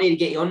week. Might need to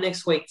get you on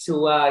next week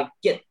to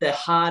get the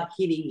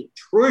hard-hitting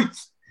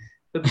truth.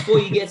 But before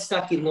you get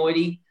stuck in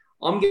Lloydie,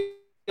 I'm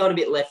going a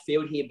bit left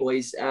field here,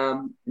 boys.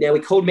 Now, we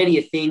called many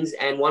of things,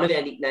 and one of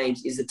our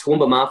nicknames is the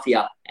Toowoomba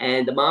Mafia.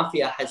 And the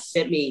Mafia has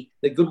sent me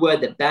the good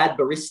word that Bad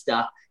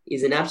Barista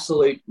is an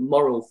absolute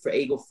moral for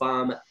Eagle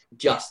Farm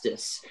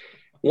justice.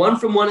 1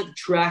 from 1 at the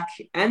track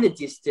and the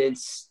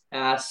distance.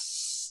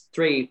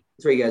 Three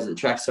goes at the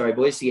track, sorry,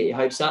 boys, to get your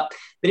hopes up.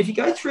 But if you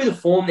go through the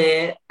form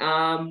there,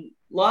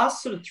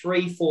 last sort of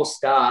 3-4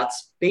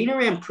 starts, been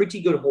around pretty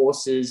good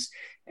horses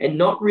and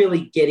not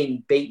really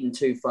getting beaten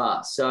too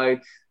far. So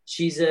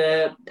she's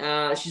a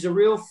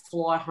real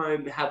fly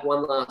home, have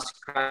one last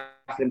crack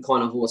and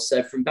kind of horse.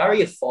 So from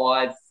barrier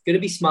 5, going to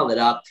be smothered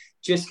up,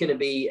 just going to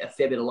be a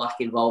fair bit of luck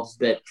involved.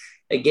 But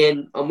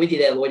again, I'm with you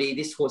there, Lloydie.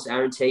 This horse,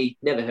 Aaron T,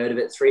 never heard of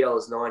it.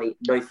 $3.90.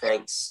 No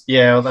thanks.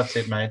 Yeah, well, that's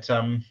it, mate.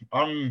 I'm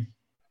on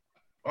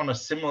a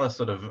similar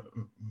sort of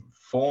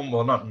form,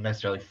 well, not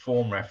necessarily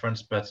form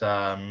reference, but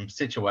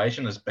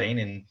situation has been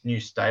in new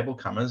stable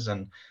comers,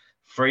 and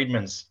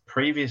Friedman's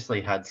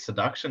previously had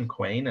Seduction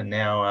Queen, and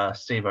now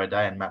Steve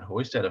O'Day and Matt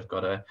Hoysted have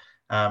got her.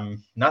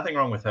 Nothing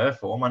wrong with her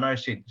form. I know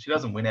she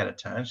doesn't win out of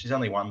turn. She's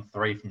only won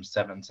 3 from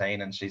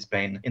 17, and she's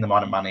been in the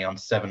minor money on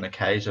 7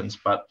 occasions.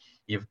 But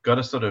you've got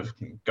to sort of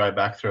go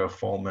back through her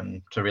form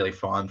and to really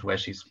find where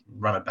she's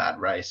run a bad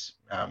race.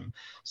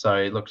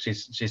 So look,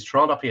 she's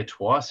trialled up here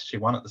twice. She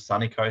won at the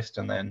Sunny Coast,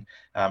 and then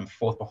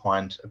 4th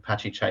behind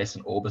Apache Chase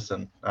and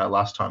Orbison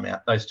last time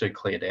out. Those 2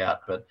 cleared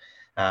out, but.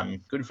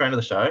 Good friend of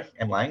the show,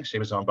 Em Lang. She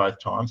was on both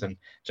times, and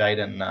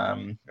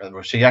Jaden,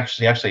 she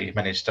actually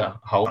managed to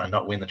hold and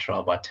not win the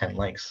trial by 10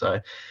 lengths. So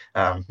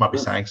might be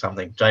saying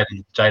something.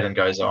 Jaden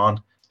goes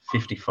on,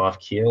 55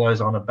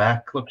 kilos on her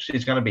back. Look,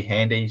 she's going to be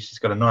handy. She's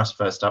got a nice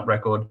first up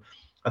record.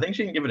 I think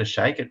she can give it a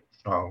shake at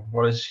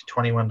what is she,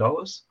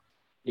 $21?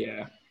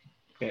 Yeah,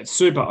 it's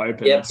super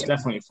open. Yep. It's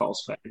definitely a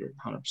false favourite,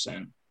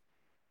 100%.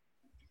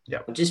 Yeah,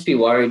 I'd just be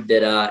worried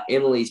that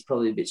Emily's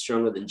probably a bit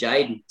stronger than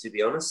Jaden, to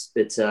be honest.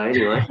 But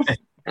anyway,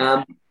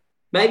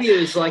 maybe it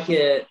was like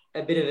a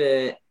bit of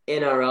a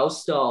NRL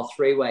style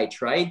 3-way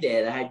trade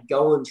there. They had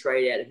Golan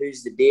trade out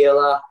Who's the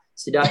Dealer,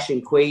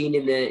 Seduction Queen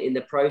in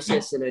the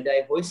process, and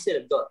O'Day Hoysted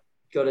have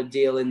got a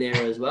deal in there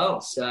as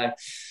well. So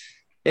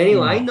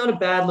anyway, not a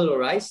bad little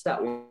race,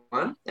 that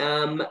one.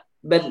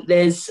 But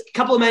there's a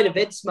couple of main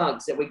event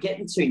smugs that we're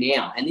getting to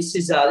now. And this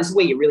is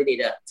where you really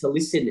need to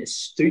listen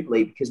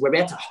astutely, because we're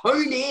about to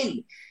hone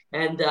in.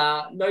 And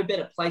no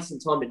better place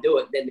and time to do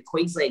it than the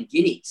Queensland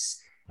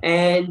Guineas.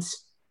 And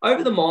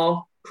over the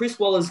mile, Chris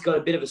Waller's got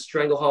a bit of a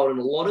stranglehold on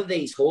a lot of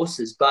these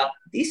horses. But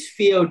this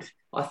field,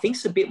 I think,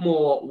 is a bit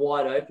more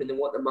wide open than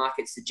what the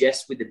market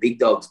suggests with the big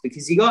dogs.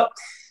 Because and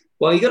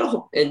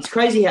it's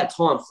crazy how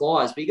time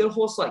flies, but you got a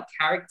horse like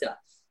Character,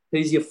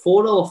 who's your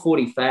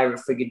 $4.40 favourite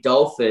for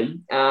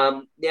Godolphin.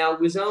 Now, it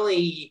was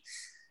only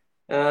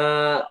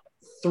 4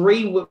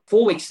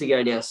 weeks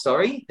ago now,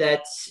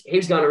 that he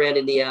was going around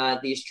in the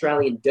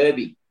Australian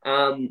Derby.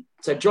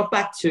 So drop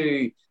back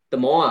to the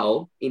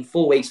mile in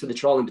 4 weeks with a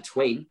trial in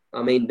between.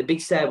 I mean, the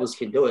big stables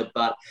can do it,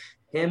 but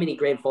how many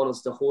grand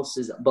finals do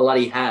horses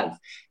bloody have?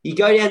 You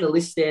go down the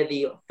list there,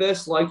 the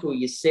first local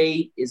you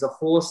see is a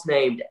horse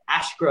named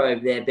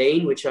Ashgrove there,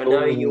 Bean, which I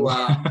know you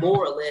are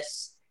more or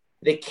less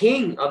the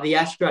king of the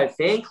Ashgrove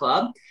fan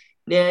club.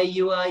 Now,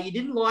 you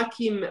didn't like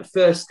him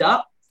first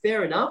up.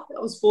 Fair enough.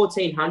 That was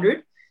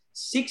 1,400.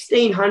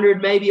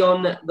 1,600 maybe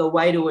on the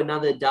way to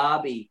another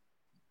derby.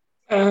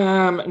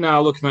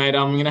 No, look, mate,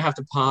 I'm going to have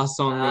to pass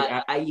on.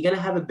 Are you going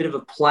to have a bit of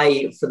a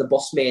play for the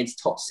boss man's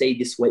top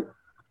seed this week?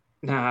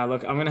 Nah,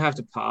 look, I'm going to have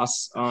to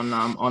pass on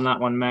that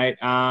one, mate.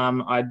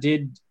 I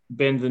did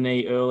bend the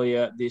knee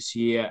earlier this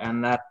year,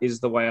 and that is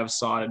the way I've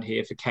sided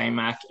here for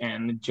K-Mac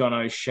and John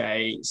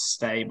O'Shea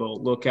stable.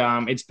 Look,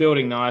 it's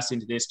building nice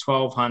into this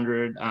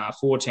 1,200,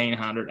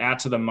 1,400, out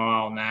to the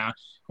mile now.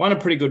 Won a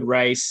pretty good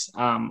race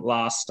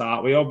last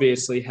start. We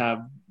obviously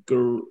have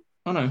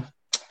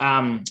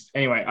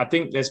anyway, I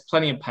think there's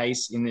plenty of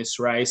pace in this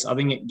race. I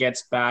think it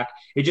gets back.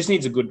 It just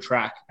needs a good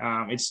track.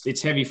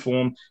 It's heavy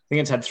form. I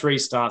think it's had 3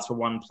 starts for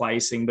 1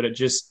 placing, but it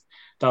just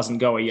doesn't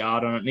go a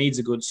yard on it. Needs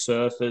a good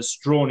surface.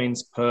 Drawn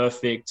in's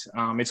perfect.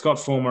 It's got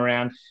form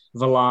around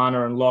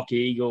Valana and Lock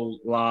Eagle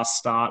last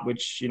start,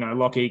 which,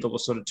 Lock Eagle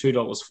was sort of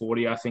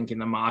 $2.40, I think, in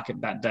the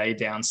market that day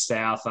down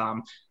south.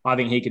 I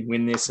think he could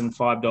win this, and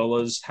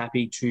 $5,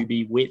 happy to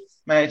be with.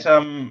 Mate, I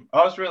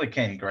was really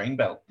keen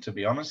Greenbelt, to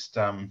be honest.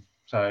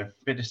 So a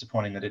bit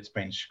disappointing that it's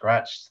been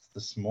scratched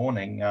this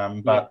morning.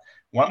 But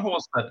one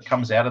horse that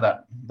comes out of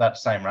that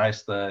same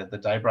race, the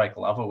Daybreak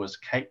Lover, was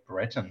Cape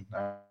Breton.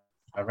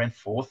 I ran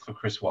fourth for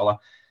Chris Waller.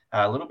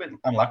 A little bit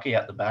unlucky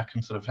at the back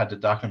and sort of had to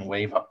duck and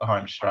weave up the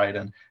home straight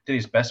and did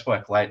his best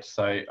work late.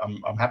 So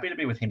I'm happy to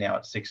be with him now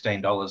at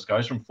 $16.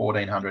 Goes from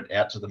 1,400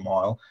 out to the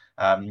mile.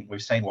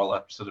 We've seen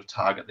Waller sort of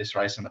target this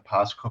race in the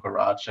past.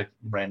 Cucaracha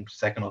ran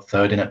second or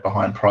third in it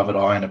behind Private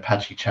Eye and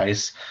Apache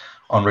Chase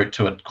en route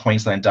to a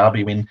Queensland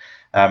Derby win.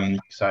 I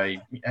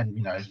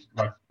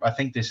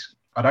think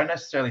I don't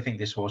necessarily think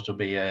this horse will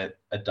be a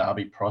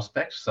Derby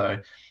prospect. So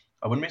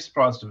I wouldn't be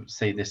surprised to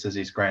see this as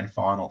his grand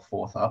final,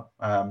 fourth up.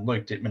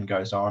 Luke Dittman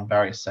goes on.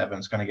 Barrier 7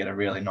 is going to get a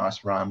really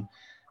nice run.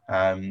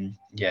 I'm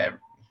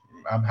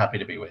happy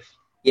to be with.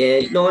 Yeah,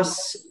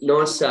 nice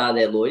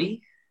there,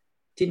 Lloydie.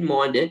 Didn't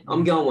mind it.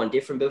 I'm going one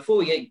different. But before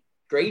we get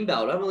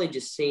Greenbelt, I've only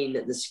just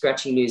seen the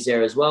scratching news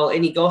there as well.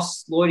 Any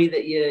goss, Lloydie,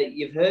 that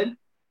you've heard?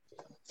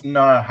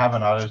 No, I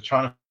haven't. I was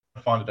trying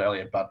to find it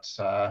earlier, but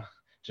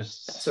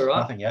that's all right.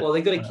 Nothing yet. Well,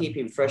 they've got to keep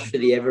him fresh for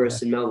the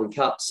Everest and Melbourne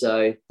Cup,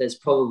 so there's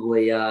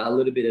probably a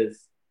little bit of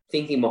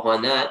thinking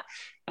behind that.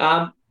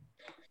 I'm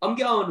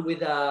going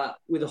with a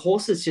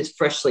horse that's just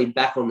freshly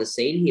back on the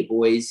scene here,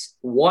 boys.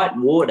 White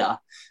Water,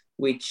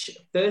 which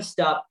first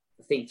up,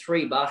 I think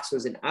 $3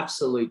 was an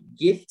absolute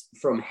gift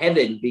from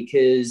heaven,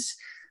 because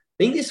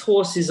I think this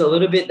horse is a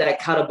little bit that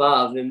cut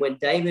above, and when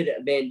David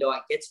Van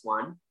Dyke gets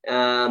one,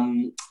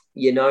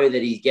 you know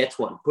that he gets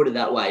one, put it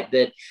that way.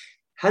 But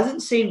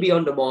hasn't seen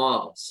beyond a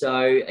mile.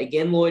 So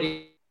again,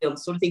 Lloyd, I'm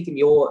sort of thinking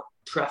your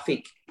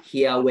traffic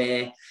here,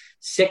 where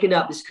second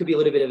up, this could be a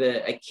little bit of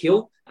a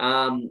kill.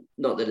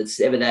 Not that it's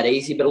ever that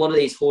easy, but a lot of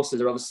these horses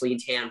are obviously in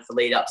town for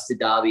lead-ups to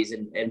derbies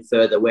and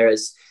further,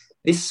 whereas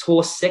this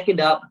horse, second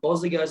up,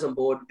 Bosley goes on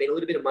board, been a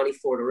little bit of money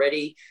for it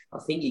already. I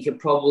think you could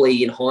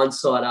probably, in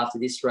hindsight, after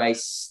this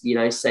race,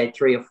 say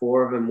 3 or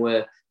 4 of them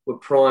were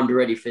primed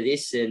ready for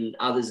this, and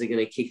others are going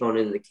to kick on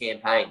into the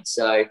campaign.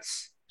 So,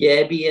 yeah,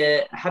 it'd be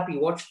a happy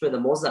watch for the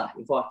Mozza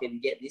if I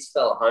can get this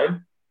fella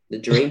home, the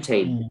dream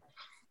team.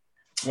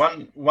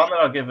 One that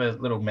I'll give a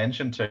little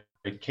mention to,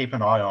 keep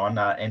an eye on,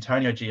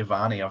 Antonio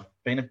Giovanni. I've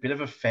been a bit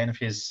of a fan of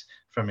his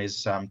from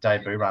his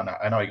debut run.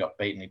 I know he got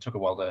beaten. He took a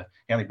while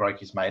he only broke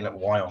his maiden at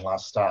Wyong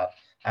last start.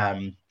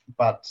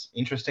 But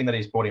interesting that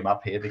he's brought him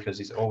up here, because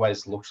he's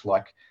always looked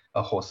like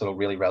a horse that'll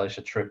really relish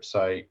a trip.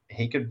 So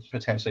he could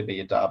potentially be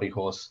a Derby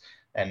horse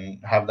and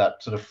have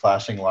that sort of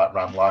flashing light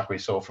run like we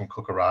saw from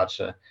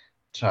Cucaracha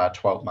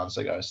 12 months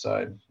ago.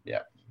 So,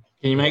 yeah.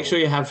 Can you make sure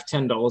you have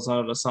 $10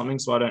 on it or something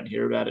so I don't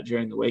hear about it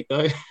during the week,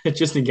 though,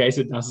 just in case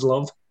it does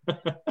lob?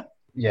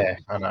 Yeah,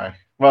 I know.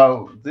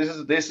 Well,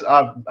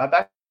 I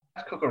backed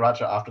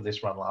Cucaracha after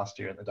this run last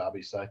year in the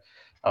Derby, so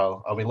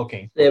I'll be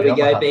looking. There we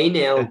go, B.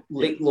 Now,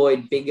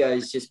 Lloyd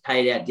Bingo's just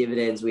paid out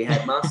dividends. We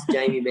had Master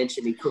Jamie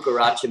mentioned and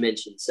Cucaracha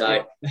mentioned,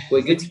 so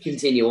we're good to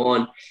continue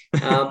on.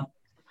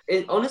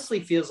 It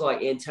honestly feels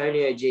like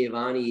Antonio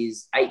Giovanni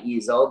is 8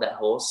 years old, that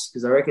horse,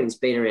 because I reckon it's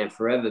been around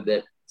forever,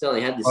 but it's only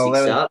had the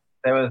 6 start.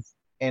 There was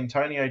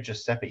Antonio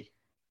Giuseppe.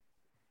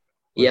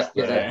 Yep,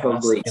 that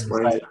probably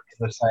explains it.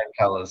 The same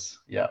colours,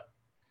 yeah.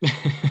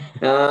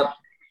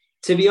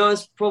 To be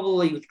honest,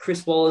 probably with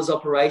Chris Waller's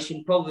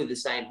operation, probably the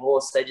same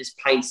horse. They just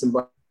paint some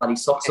bloody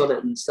socks on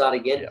it and start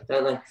again,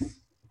 don't they?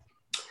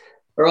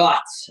 All right,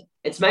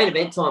 it's main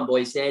event time,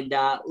 boys, and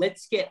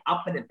let's get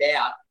up and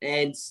about.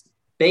 And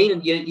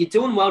Bean, you're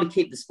doing well to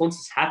keep the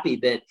sponsors happy,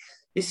 but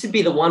this would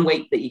be the one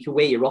week that you can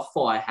wear your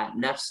off-fire hat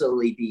and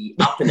absolutely be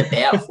up and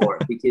about for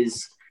it,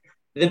 because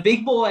the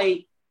big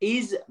boy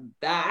is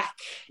back.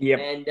 Yep.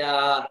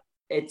 And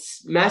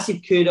it's massive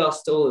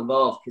kudos to all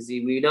involved, because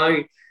we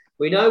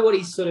know what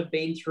he's sort of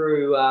been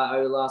through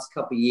over the last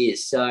couple of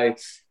years. So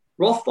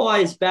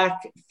Rothfire is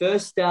back.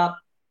 First up,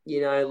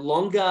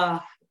 longer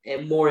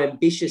and more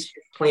ambitious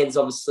plans,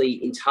 obviously,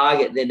 in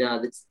target than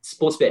the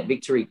Sportsbet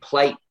Victory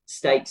Plate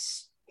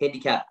Stakes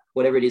Handicap,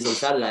 whatever it is, on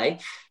Saturday.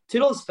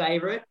 $2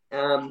 favourite,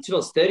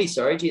 $2.30,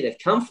 sorry. Gee, they've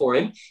come for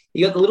him.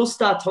 You got the Little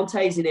Star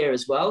Tontes in there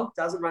as well.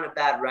 Doesn't run a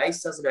bad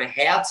race, doesn't know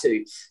how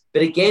to.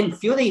 But again, a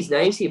few of these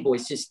names here,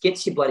 boys, just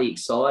gets you bloody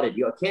excited.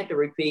 You got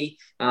Cantarupi,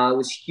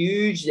 was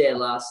huge there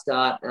last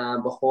start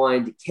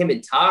behind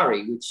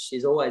Kementari, which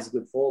is always a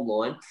good form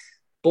line.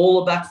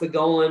 Baller back for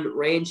Golan,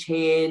 Ranch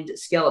Hand.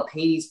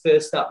 Scalapini's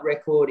first up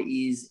record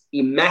is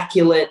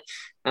immaculate.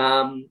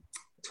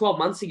 12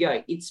 months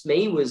ago, It's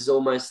Me was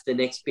almost the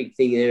next big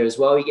thing there as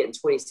well. You're getting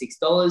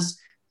 $26.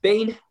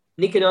 Bean,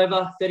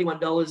 Nicanova,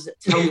 $31.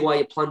 Tell me why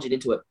you're plunging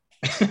into it.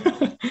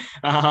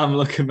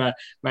 Look,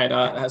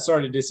 mate.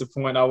 Sorry to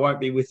disappoint. I won't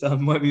be with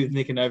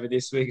Nick and Over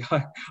this week.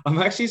 I'm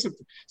actually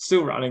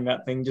still running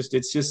that thing. I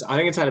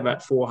think it's had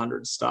about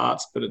 400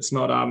 starts, but it's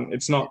not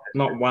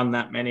won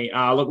that many.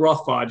 Look,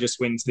 Rothfire just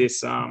wins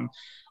this.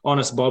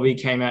 Honest Bobby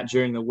came out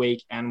during the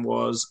week and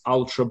was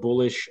ultra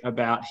bullish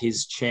about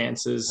his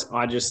chances.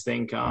 I just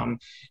think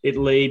it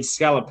leads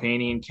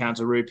Scalapini and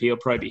Counter Rupee will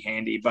probably be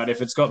handy. But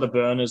if it's got the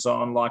burners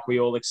on, like we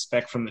all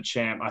expect from the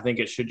champ, I think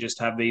it should just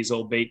have these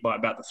all beat by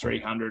about the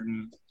 300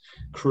 and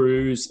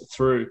cruise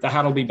through. The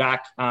hat will be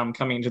back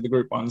coming into the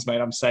Group 1s,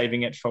 mate. I'm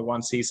saving it for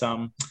once he's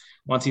up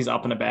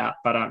and about.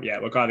 But yeah,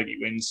 look, I think he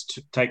wins.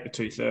 Take the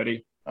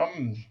 230.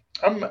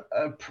 I'm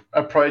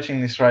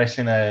approaching this race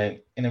in a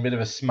bit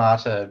of a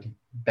smarter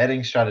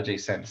betting strategy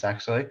sense,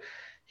 actually.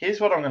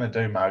 Here's what I'm going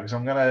to do, Mugs.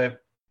 I'm going to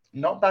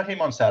not back him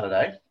on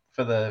Saturday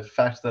for the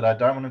fact that I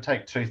don't want to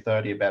take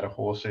 230 about a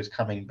horse who's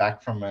coming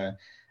back from an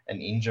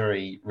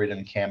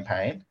injury-ridden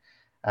campaign.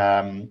 But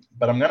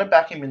I'm going to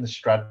back him in the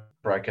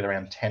Stradbroke at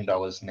around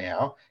 $10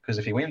 now, because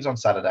if he wins on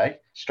Saturday,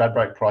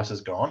 Stradbroke price is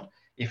gone.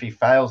 If he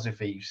fails, if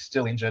he's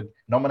still injured,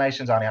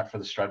 nominations aren't out for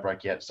the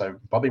Stradbroke yet, so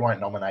Bobby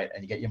won't nominate,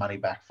 and you get your money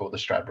back for the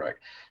Stradbroke.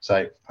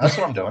 So that's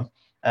what I'm doing.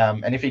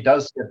 And if he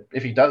does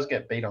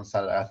get beat on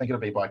Saturday, I think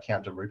it'll be by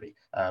Counter Rupee.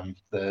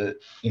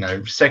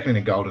 Second in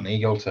a Golden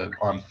Eagle to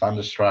I'm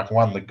Thunderstruck,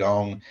 won the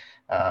Gong.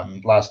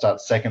 Last start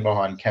second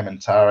behind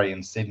Kamantari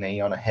in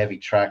Sydney on a heavy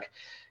track.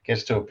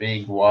 Gets to a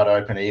big wide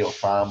open Eagle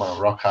Farm on a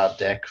rock hard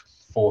deck,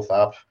 fourth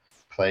up,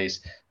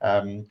 please.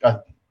 I'm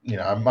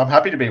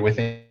happy to be with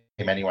him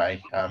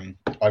anyway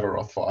over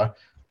Rothfire.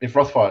 If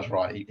Rothfire's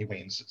right, he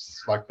wins.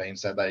 It's like Bean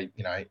said,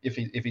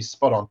 if he's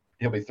spot on,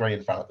 he'll be 3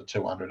 in front of the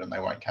 200 and they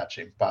won't catch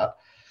him. But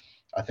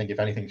I think if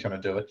anything's going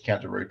to do it,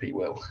 Counter Rupee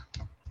will.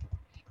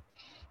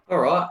 All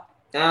right.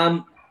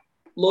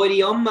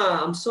 Lloydie,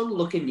 I'm sort of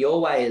looking your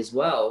way as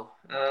well.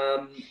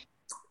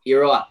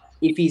 You're right.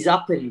 If he's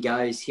up and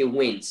goes, he'll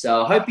win.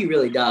 So I hope he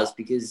really does,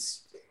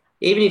 because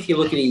even if you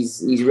look at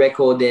his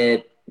record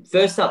there,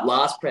 first up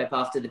last prep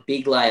after the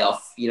big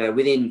layoff,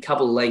 within a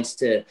couple of lengths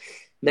to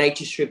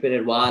Nature Strip and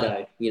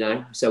Eduardo,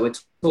 so we're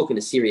talking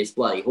a serious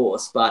bloody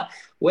horse. But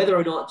whether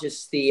or not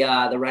just the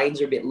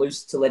reins are a bit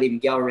loose to let him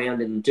go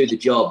around and do the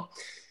job.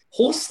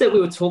 Horse that we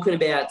were talking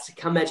about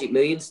come Magic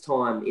Millions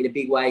time in a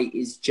big way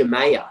is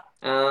Jamea.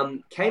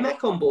 Came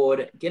back on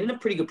board, getting a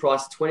pretty good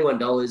price at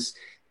 $21.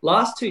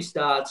 Last 2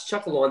 starts,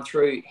 chuck a line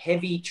through,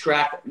 heavy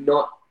track,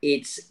 not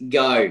its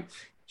go.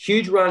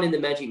 Huge run in the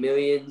Magic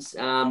Millions,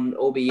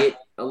 albeit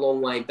a long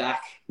way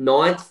back.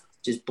 9th,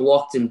 just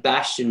blocked and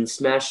bashed and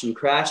smashed and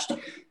crashed. I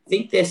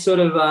think they're sort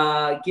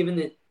of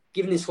giving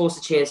this horse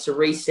a chance to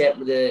reset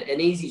with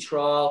an easy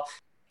trial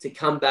to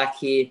come back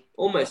here,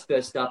 almost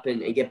first up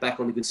and get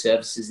back on the good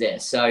surfaces there.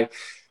 So,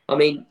 I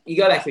mean, you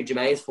go back through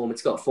Jamea's form,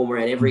 it's got form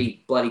around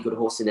every bloody good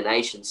horse in the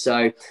nation.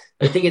 So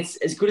I think it's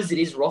as good as it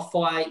is.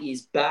 Rothfire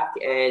is back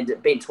and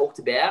being talked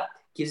about.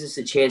 Gives us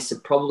a chance to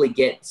probably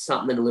get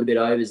something a little bit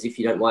overs if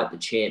you don't like the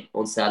champ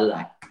on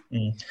Saturday.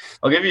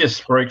 I'll give you a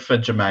spruik for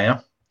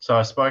Jamea. So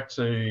I spoke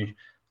to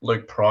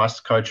Luke Price,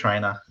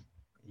 co-trainer,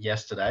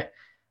 yesterday.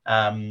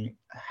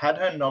 Had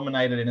her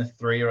nominated in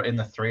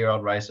the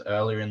 3-year-old race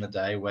earlier in the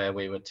day where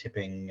we were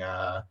tipping.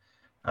 I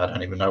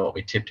don't even know what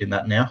we tipped in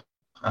that now.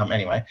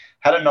 Anyway,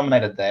 had her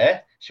nominated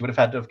there. She would have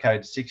had to have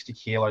carried 60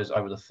 kilos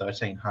over the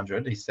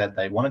 1,300. He said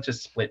they wanted to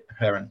split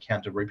her and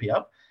Counter Rupee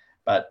up,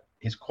 but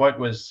his quote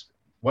was,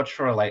 "Watch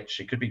for a late.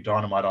 She could be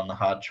dynamite on the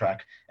hard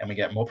track, and we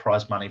get more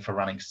prize money for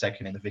running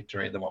second in the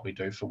Victory than what we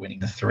do for winning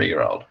the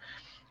 3-year-old."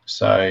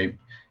 So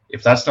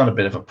if that's not a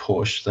bit of a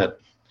push that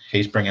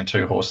he's bringing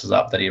 2 horses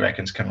up that he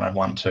reckons can run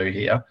 1-2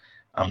 here,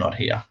 I'm not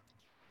here.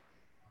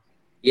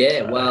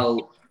 Yeah,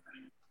 well,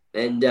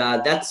 and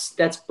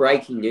that's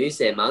breaking news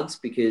there, Mugs,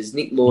 because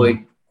Nick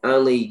Lloyd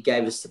only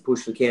gave us the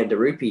push for Counter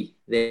Rupee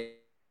there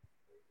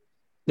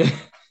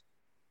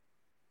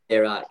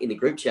in the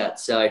group chat.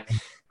 So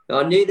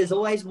I knew there's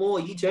always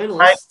more. You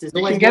journalists, there's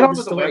always more. You can get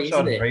onto the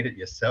website and read it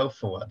yourself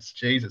for once.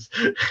 Jesus.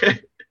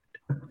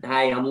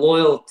 Hey, I'm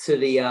loyal to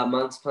the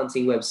Mugs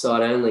Punting website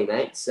only,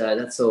 mate. So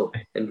that's all.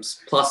 And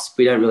plus,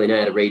 we don't really know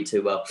how to read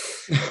too well.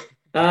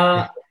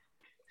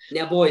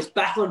 Now, boys,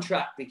 back on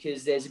track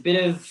because there's a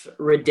bit of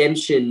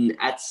redemption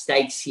at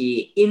stakes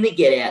here in the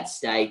get-out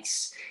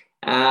stakes.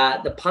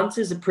 The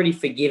punters are pretty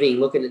forgiving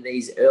looking at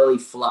these early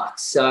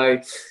flux. So,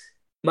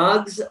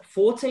 Mugs,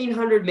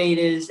 1,400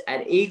 metres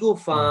at Eagle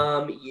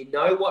Farm. You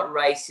know what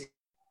race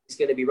is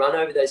going to be run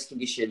over those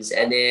conditions.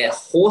 And their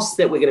horse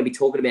that we're going to be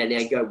talking about now,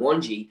 Go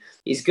Wanji,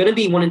 is going to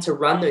be wanting to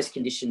run those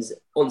conditions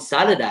on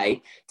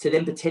Saturday to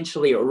then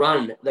potentially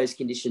run those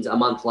conditions a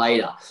month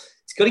later.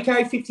 It's got to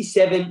carry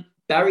 57,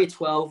 barrier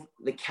 12,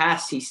 the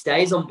Cass. He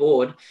stays on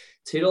board,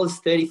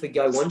 $2.30 for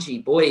Go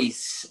Wanji.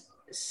 Boys,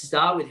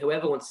 start with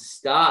whoever wants to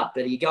start,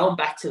 but are you going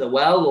back to the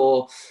well,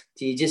 or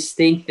do you just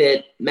think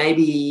that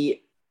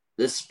maybe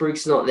the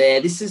spruik's not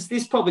there? This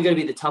is probably going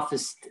to be the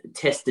toughest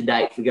test to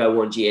date for Go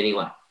Wanji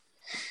anyway.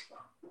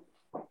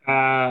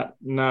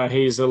 No,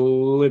 he's a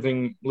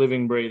living,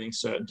 breathing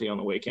certainty on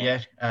the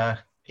weekend. Yeah,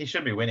 he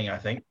should be winning, I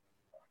think.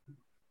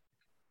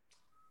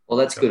 Well,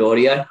 that's good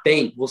audio.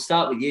 Bean, we'll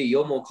start with you.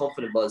 You're more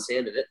confident by the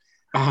sound of it.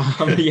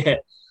 Yeah.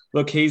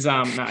 Look, he's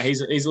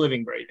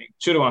living, breathing.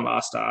 Should have won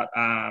last start.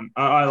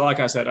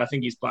 Like I said, I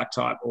think he's black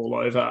type all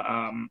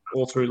over,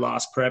 all through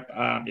last prep.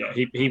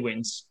 He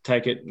wins.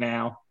 Take it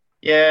now.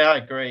 Yeah, I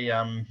agree.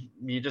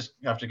 You just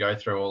have to go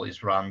through all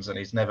his runs, and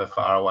he's never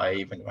far away,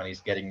 even when he's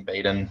getting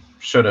beaten.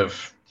 Should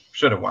have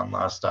won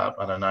last start.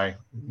 I don't know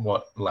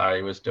what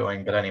Larry was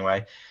doing, but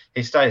anyway,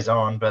 he stays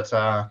on. But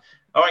I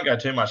won't go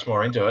too much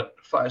more into it.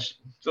 A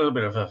little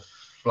bit of a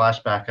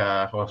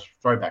flashback, or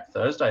throwback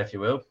Thursday, if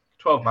you will.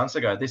 12 months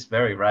ago, this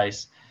very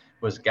race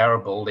was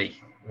Garibaldi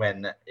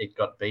when it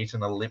got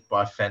beaten a lip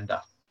by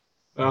Fender.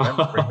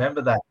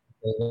 Remember that?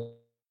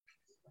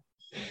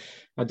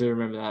 I do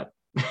remember that.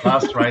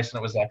 Last race, and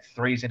it was like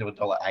 3s into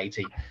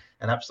 $1.80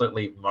 and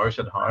absolutely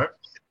motored home.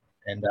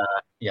 And,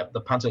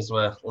 the punters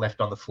were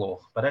left on the floor.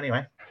 But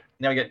anyway,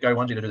 now we get Go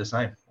Wanji to do the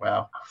same.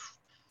 Wow.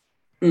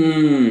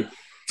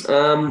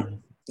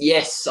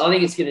 Yes, I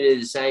think it's going to do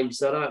the same.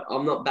 So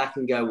I'm not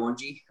backing Go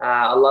Wanji.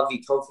 I love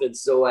your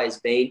confidence as always,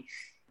 Bean.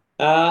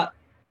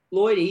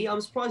 Lloydie, I'm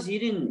surprised you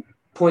didn't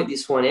point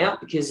this one out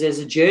because there's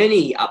a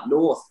journey up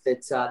north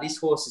that this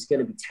horse is going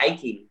to be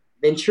taking.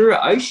 Ventura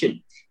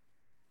Ocean,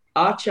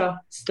 Archer,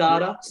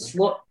 starter,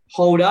 slot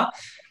holder,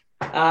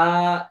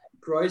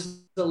 grows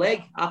the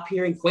leg up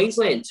here in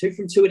Queensland. 2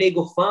 from 2 at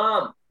Eagle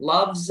Farm.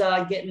 Loves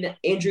getting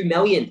Andrew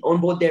Mellion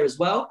on board there as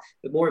well,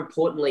 but more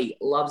importantly,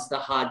 loves the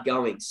hard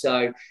going.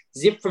 So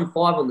zip from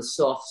 5 on the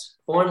soft,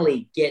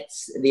 finally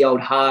gets the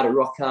old hard,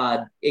 rock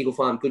hard Eagle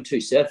Farm Good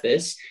 2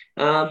 surface.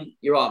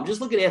 You're right. I'm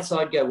just looking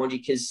outside Go Wanji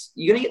because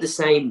you're going to get the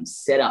same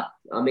setup.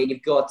 I mean,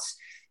 you've got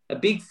a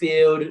big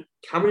field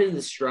coming into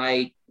the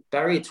straight,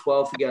 barrier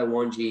 12 for Go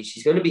Wanji.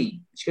 She's going to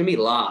be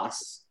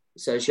last.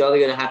 So she's either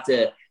going to have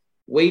to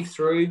weave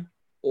through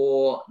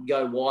or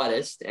go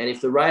widest. And if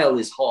the rail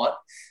is hot,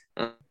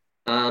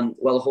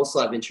 a horse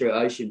like Ventura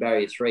Ocean,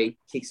 barrier 3,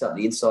 kicks up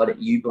the inside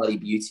at You Bloody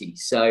Beauty.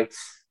 So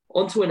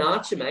onto an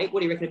Archer, mate.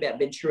 What do you reckon about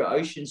Ventura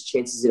Ocean's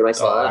chances in a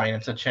race like that? I mean,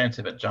 it's a chance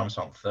if it jumps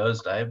on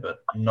Thursday, but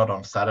not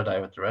on Saturday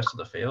with the rest of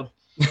the field.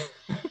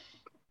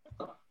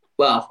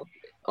 Well,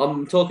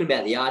 I'm talking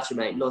about the Archer,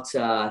 mate, not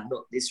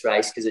this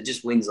race because it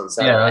just wins on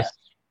Saturday. Yeah,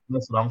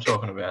 that's what I'm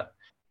talking about.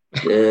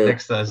 Yeah.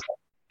 Next Thursday.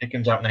 It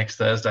can jump next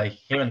Thursday.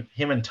 Him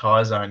and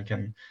Tyzone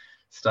can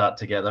start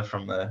together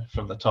from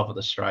the top of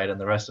the straight, and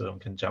the rest of them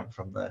can jump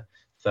from the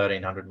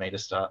 1,300 metre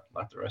start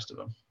like the rest of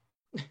them.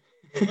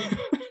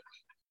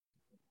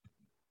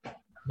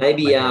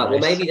 Maybe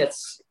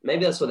that's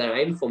what they're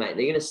aiming for, mate.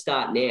 They're going to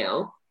start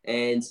now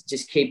and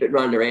just keep it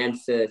running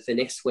around for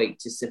next week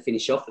just to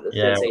finish off at the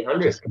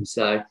 1,300.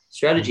 So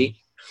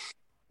strategy.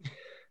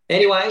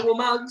 Anyway, well,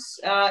 Mugs,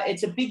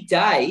 it's a big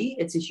day.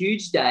 It's a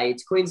huge day.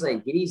 It's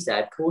Queensland Guineas Day.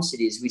 Of course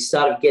it is. We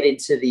start to get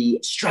into the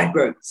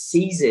Stradbroke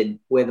season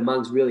where the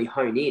Mugs really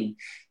hone in.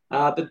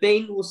 But,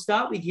 Bean, we'll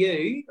start with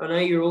you. I know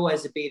you're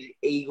always a big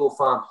Eagle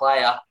Farm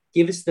player.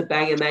 Give us the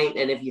banger, mate,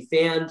 and have you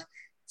found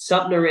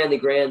something around the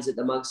grounds that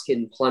the Mugs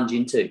can plunge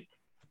into?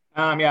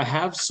 I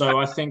have. So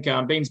I think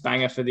Bean's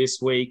banger for this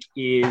week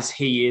is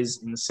He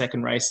Is in the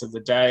second race of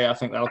the day. I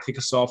think that'll kick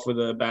us off with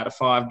about a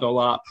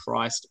 $5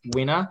 priced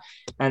winner.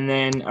 And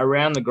then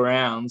around the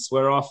grounds,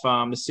 we're off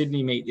the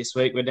Sydney meet this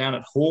week. We're down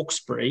at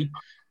Hawkesbury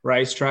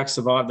racetrack,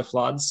 survived the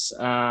floods.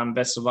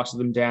 Best of luck to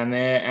them down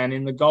there. And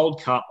in the Gold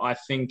Cup, I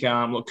think,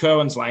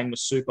 Kerwin's Lane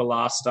was super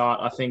last start.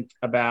 I think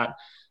about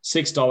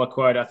 $6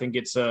 quote. I think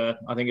it's a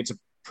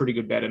pretty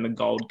good bet in the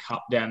Gold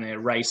Cup down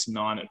there, race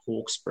 9 at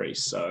Hawkesbury.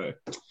 So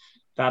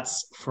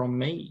that's from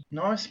me.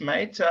 Nice,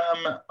 mate.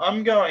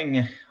 I'm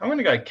going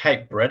to go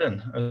Cape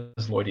Breton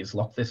as Lloydie's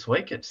lock this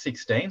week at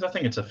 16s. I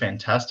think it's a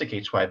fantastic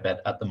each way bet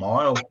at the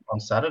mile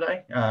on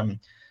Saturday.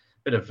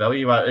 Bit of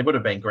value. It would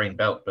have been Green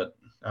Belt, but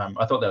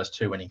I thought there was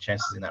 2 winning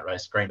chances in that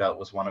race. Green Belt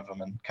was one of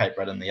them and Cape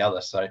Breton the other.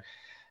 So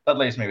that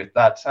leaves me with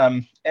that.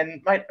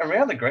 And, mate,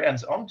 around the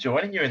grounds, I'm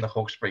joining you in the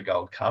Hawkesbury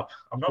Gold Cup.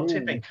 I'm not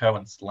tipping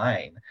Kerwin's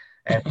Lane,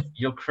 and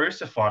you'll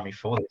crucify me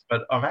for this,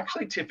 but I'm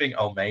actually tipping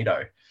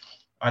Olmedo.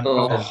 I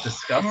was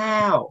disgusting.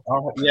 Wow.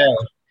 Oh, yeah.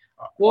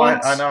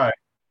 What? I know.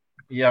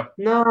 Yep.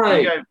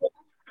 No.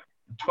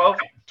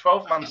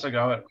 12 months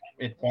ago,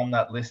 it won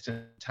that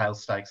listed tail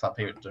stakes up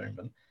here at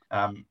Doomben.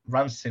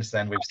 Runs since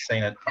then, we've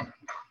seen it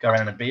go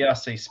around in a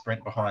BRC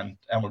sprint behind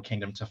Elmwood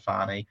Kingdom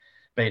Tafani,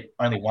 beat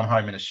only 1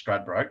 home in a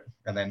Stradbroke,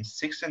 and then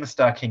 6th in the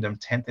Star Kingdom,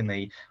 10th in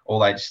the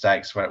all-age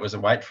stakes, where it was a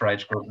weight for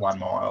age group 1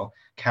 mile,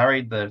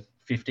 carried the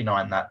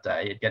 59 that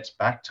day. It gets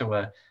back to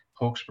a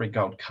Hawkesbury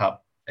Gold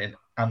Cup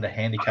under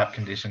handicap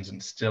conditions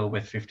and still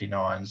with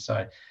 59,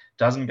 so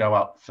doesn't go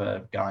up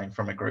for going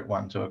from a group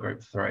 1 to a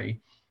group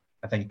 3.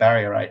 I think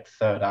barrier 8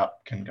 third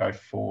up can go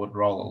forward,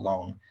 roll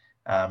along.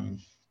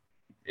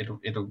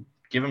 It'll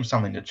give him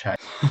something to chase.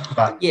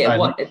 But yeah,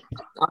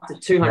 after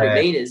 200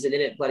 metres and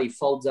then it bloody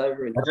folds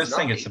over. And I just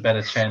think it's a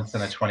better chance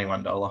than a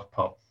 $21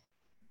 pop.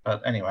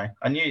 But anyway,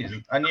 I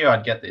knew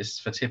I'd get this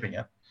for tipping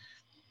it.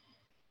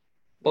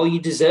 Well, you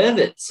deserve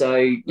it. So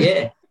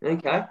yeah,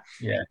 okay.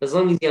 Yeah. As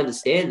long as you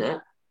understand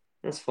that.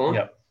 That's fine.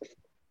 Yep,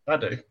 I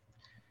do.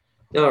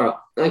 All right.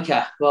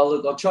 Okay. Well,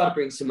 look, I'll try to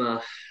bring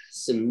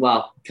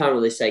well, can't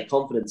really say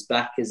confidence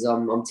back because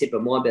I'm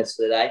tipping my best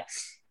for the day.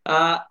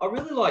 I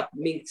really like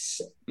Mink's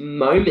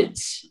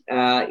moments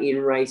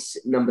in race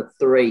number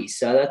 3.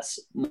 So that's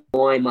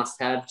my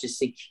must-have. Just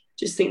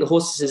think the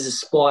horse has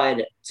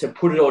aspired to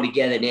put it all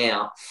together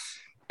now.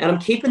 And I'm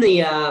keeping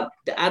the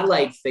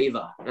Adelaide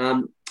Fever.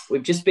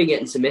 We've just been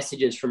getting some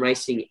messages from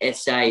Racing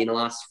SA in the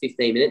last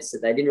 15 minutes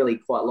that they didn't really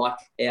quite like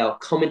our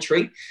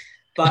commentary.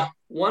 But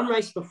one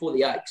race before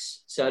the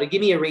Oaks. So to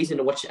give me a reason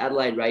to watch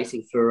Adelaide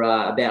racing for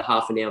about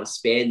half an hour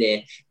span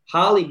there,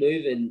 Harley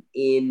moving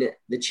in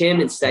the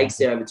Chairman Stakes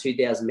there over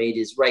 2,000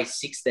 metres, race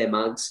 6 there,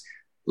 Mugs.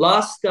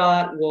 Last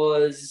start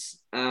was,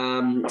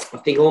 I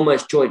think,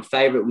 almost joint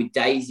favourite with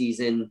Daisies,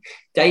 and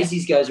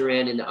Daisies goes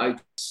around in the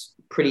Oaks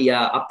pretty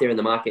up there in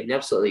the market and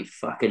absolutely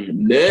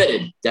fucking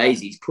murdered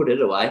Daisies, put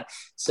it away.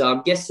 So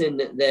I'm guessing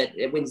that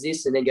it wins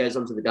this and then goes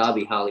on to the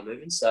Derby, Harley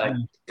moving. So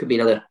could be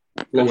another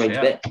long-range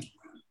bet.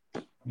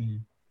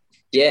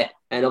 Yeah,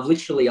 and I've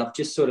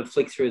just sort of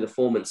flicked through the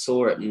form and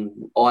saw it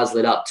and eyes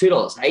lit up.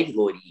 $2.80,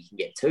 Lloydie, you can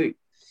get 2.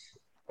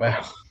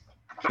 Wow.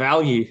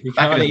 Value. You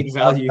can't eat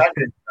value.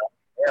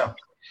 Yeah.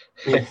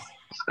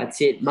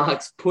 That's it.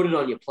 Marks, put it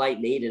on your plate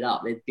and eat it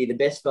up. It'd be the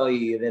best value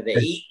you've ever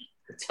eaten.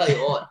 I tell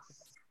you what.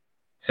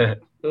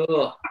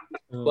 Oh.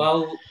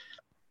 Well,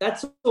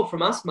 that's all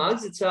from us,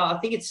 Mugs. It's I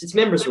think it's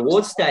Members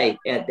Rewards Day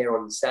out there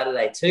on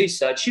Saturday too,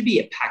 so it should be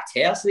a packed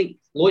house. I think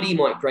Lloydie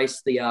might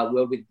grace the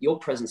world with your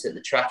presence at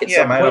the track at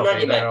some mate, point. I'll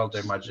be there. I'll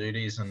do my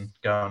duties and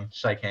go and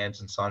shake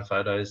hands and sign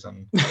photos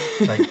and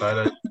take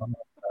photos.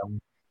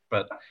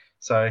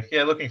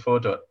 Looking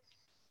forward to it.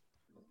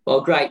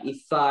 Well, great.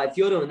 If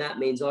you're doing that,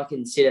 means I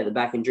can sit at the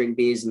back and drink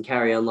beers and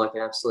carry on like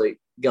an absolute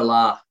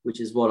galah, which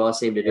is what I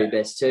seem to do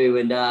best too.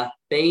 And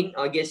Bean,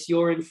 I guess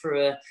you're in for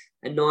a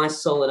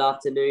nice solid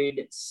afternoon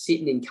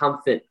sitting in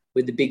comfort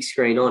with the big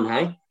screen on,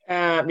 hey?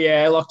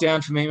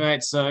 Lockdown for me,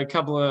 mate. So a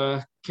couple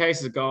of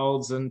cases of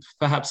golds and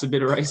perhaps a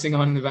bit of racing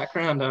on in the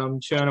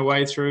background. Churn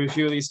away through a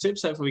few of these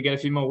tips. Hopefully we get a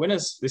few more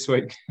winners this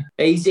week.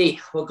 Easy.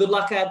 Well, good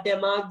luck out there,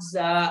 Mugs.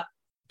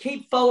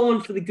 Keep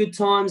following for the good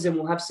times, and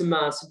we'll have some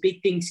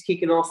big things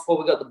kicking off.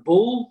 We've got the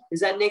Bull.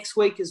 Is that next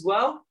week as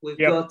well? We've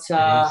got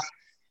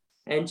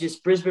and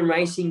just Brisbane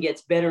racing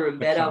gets better and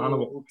better.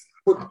 We'll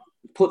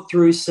put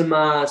through some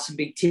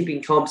big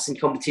tipping comps and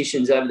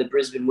competitions over the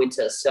Brisbane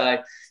winter. So,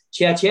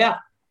 ciao.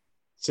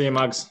 See you,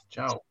 Mugs.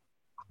 Ciao.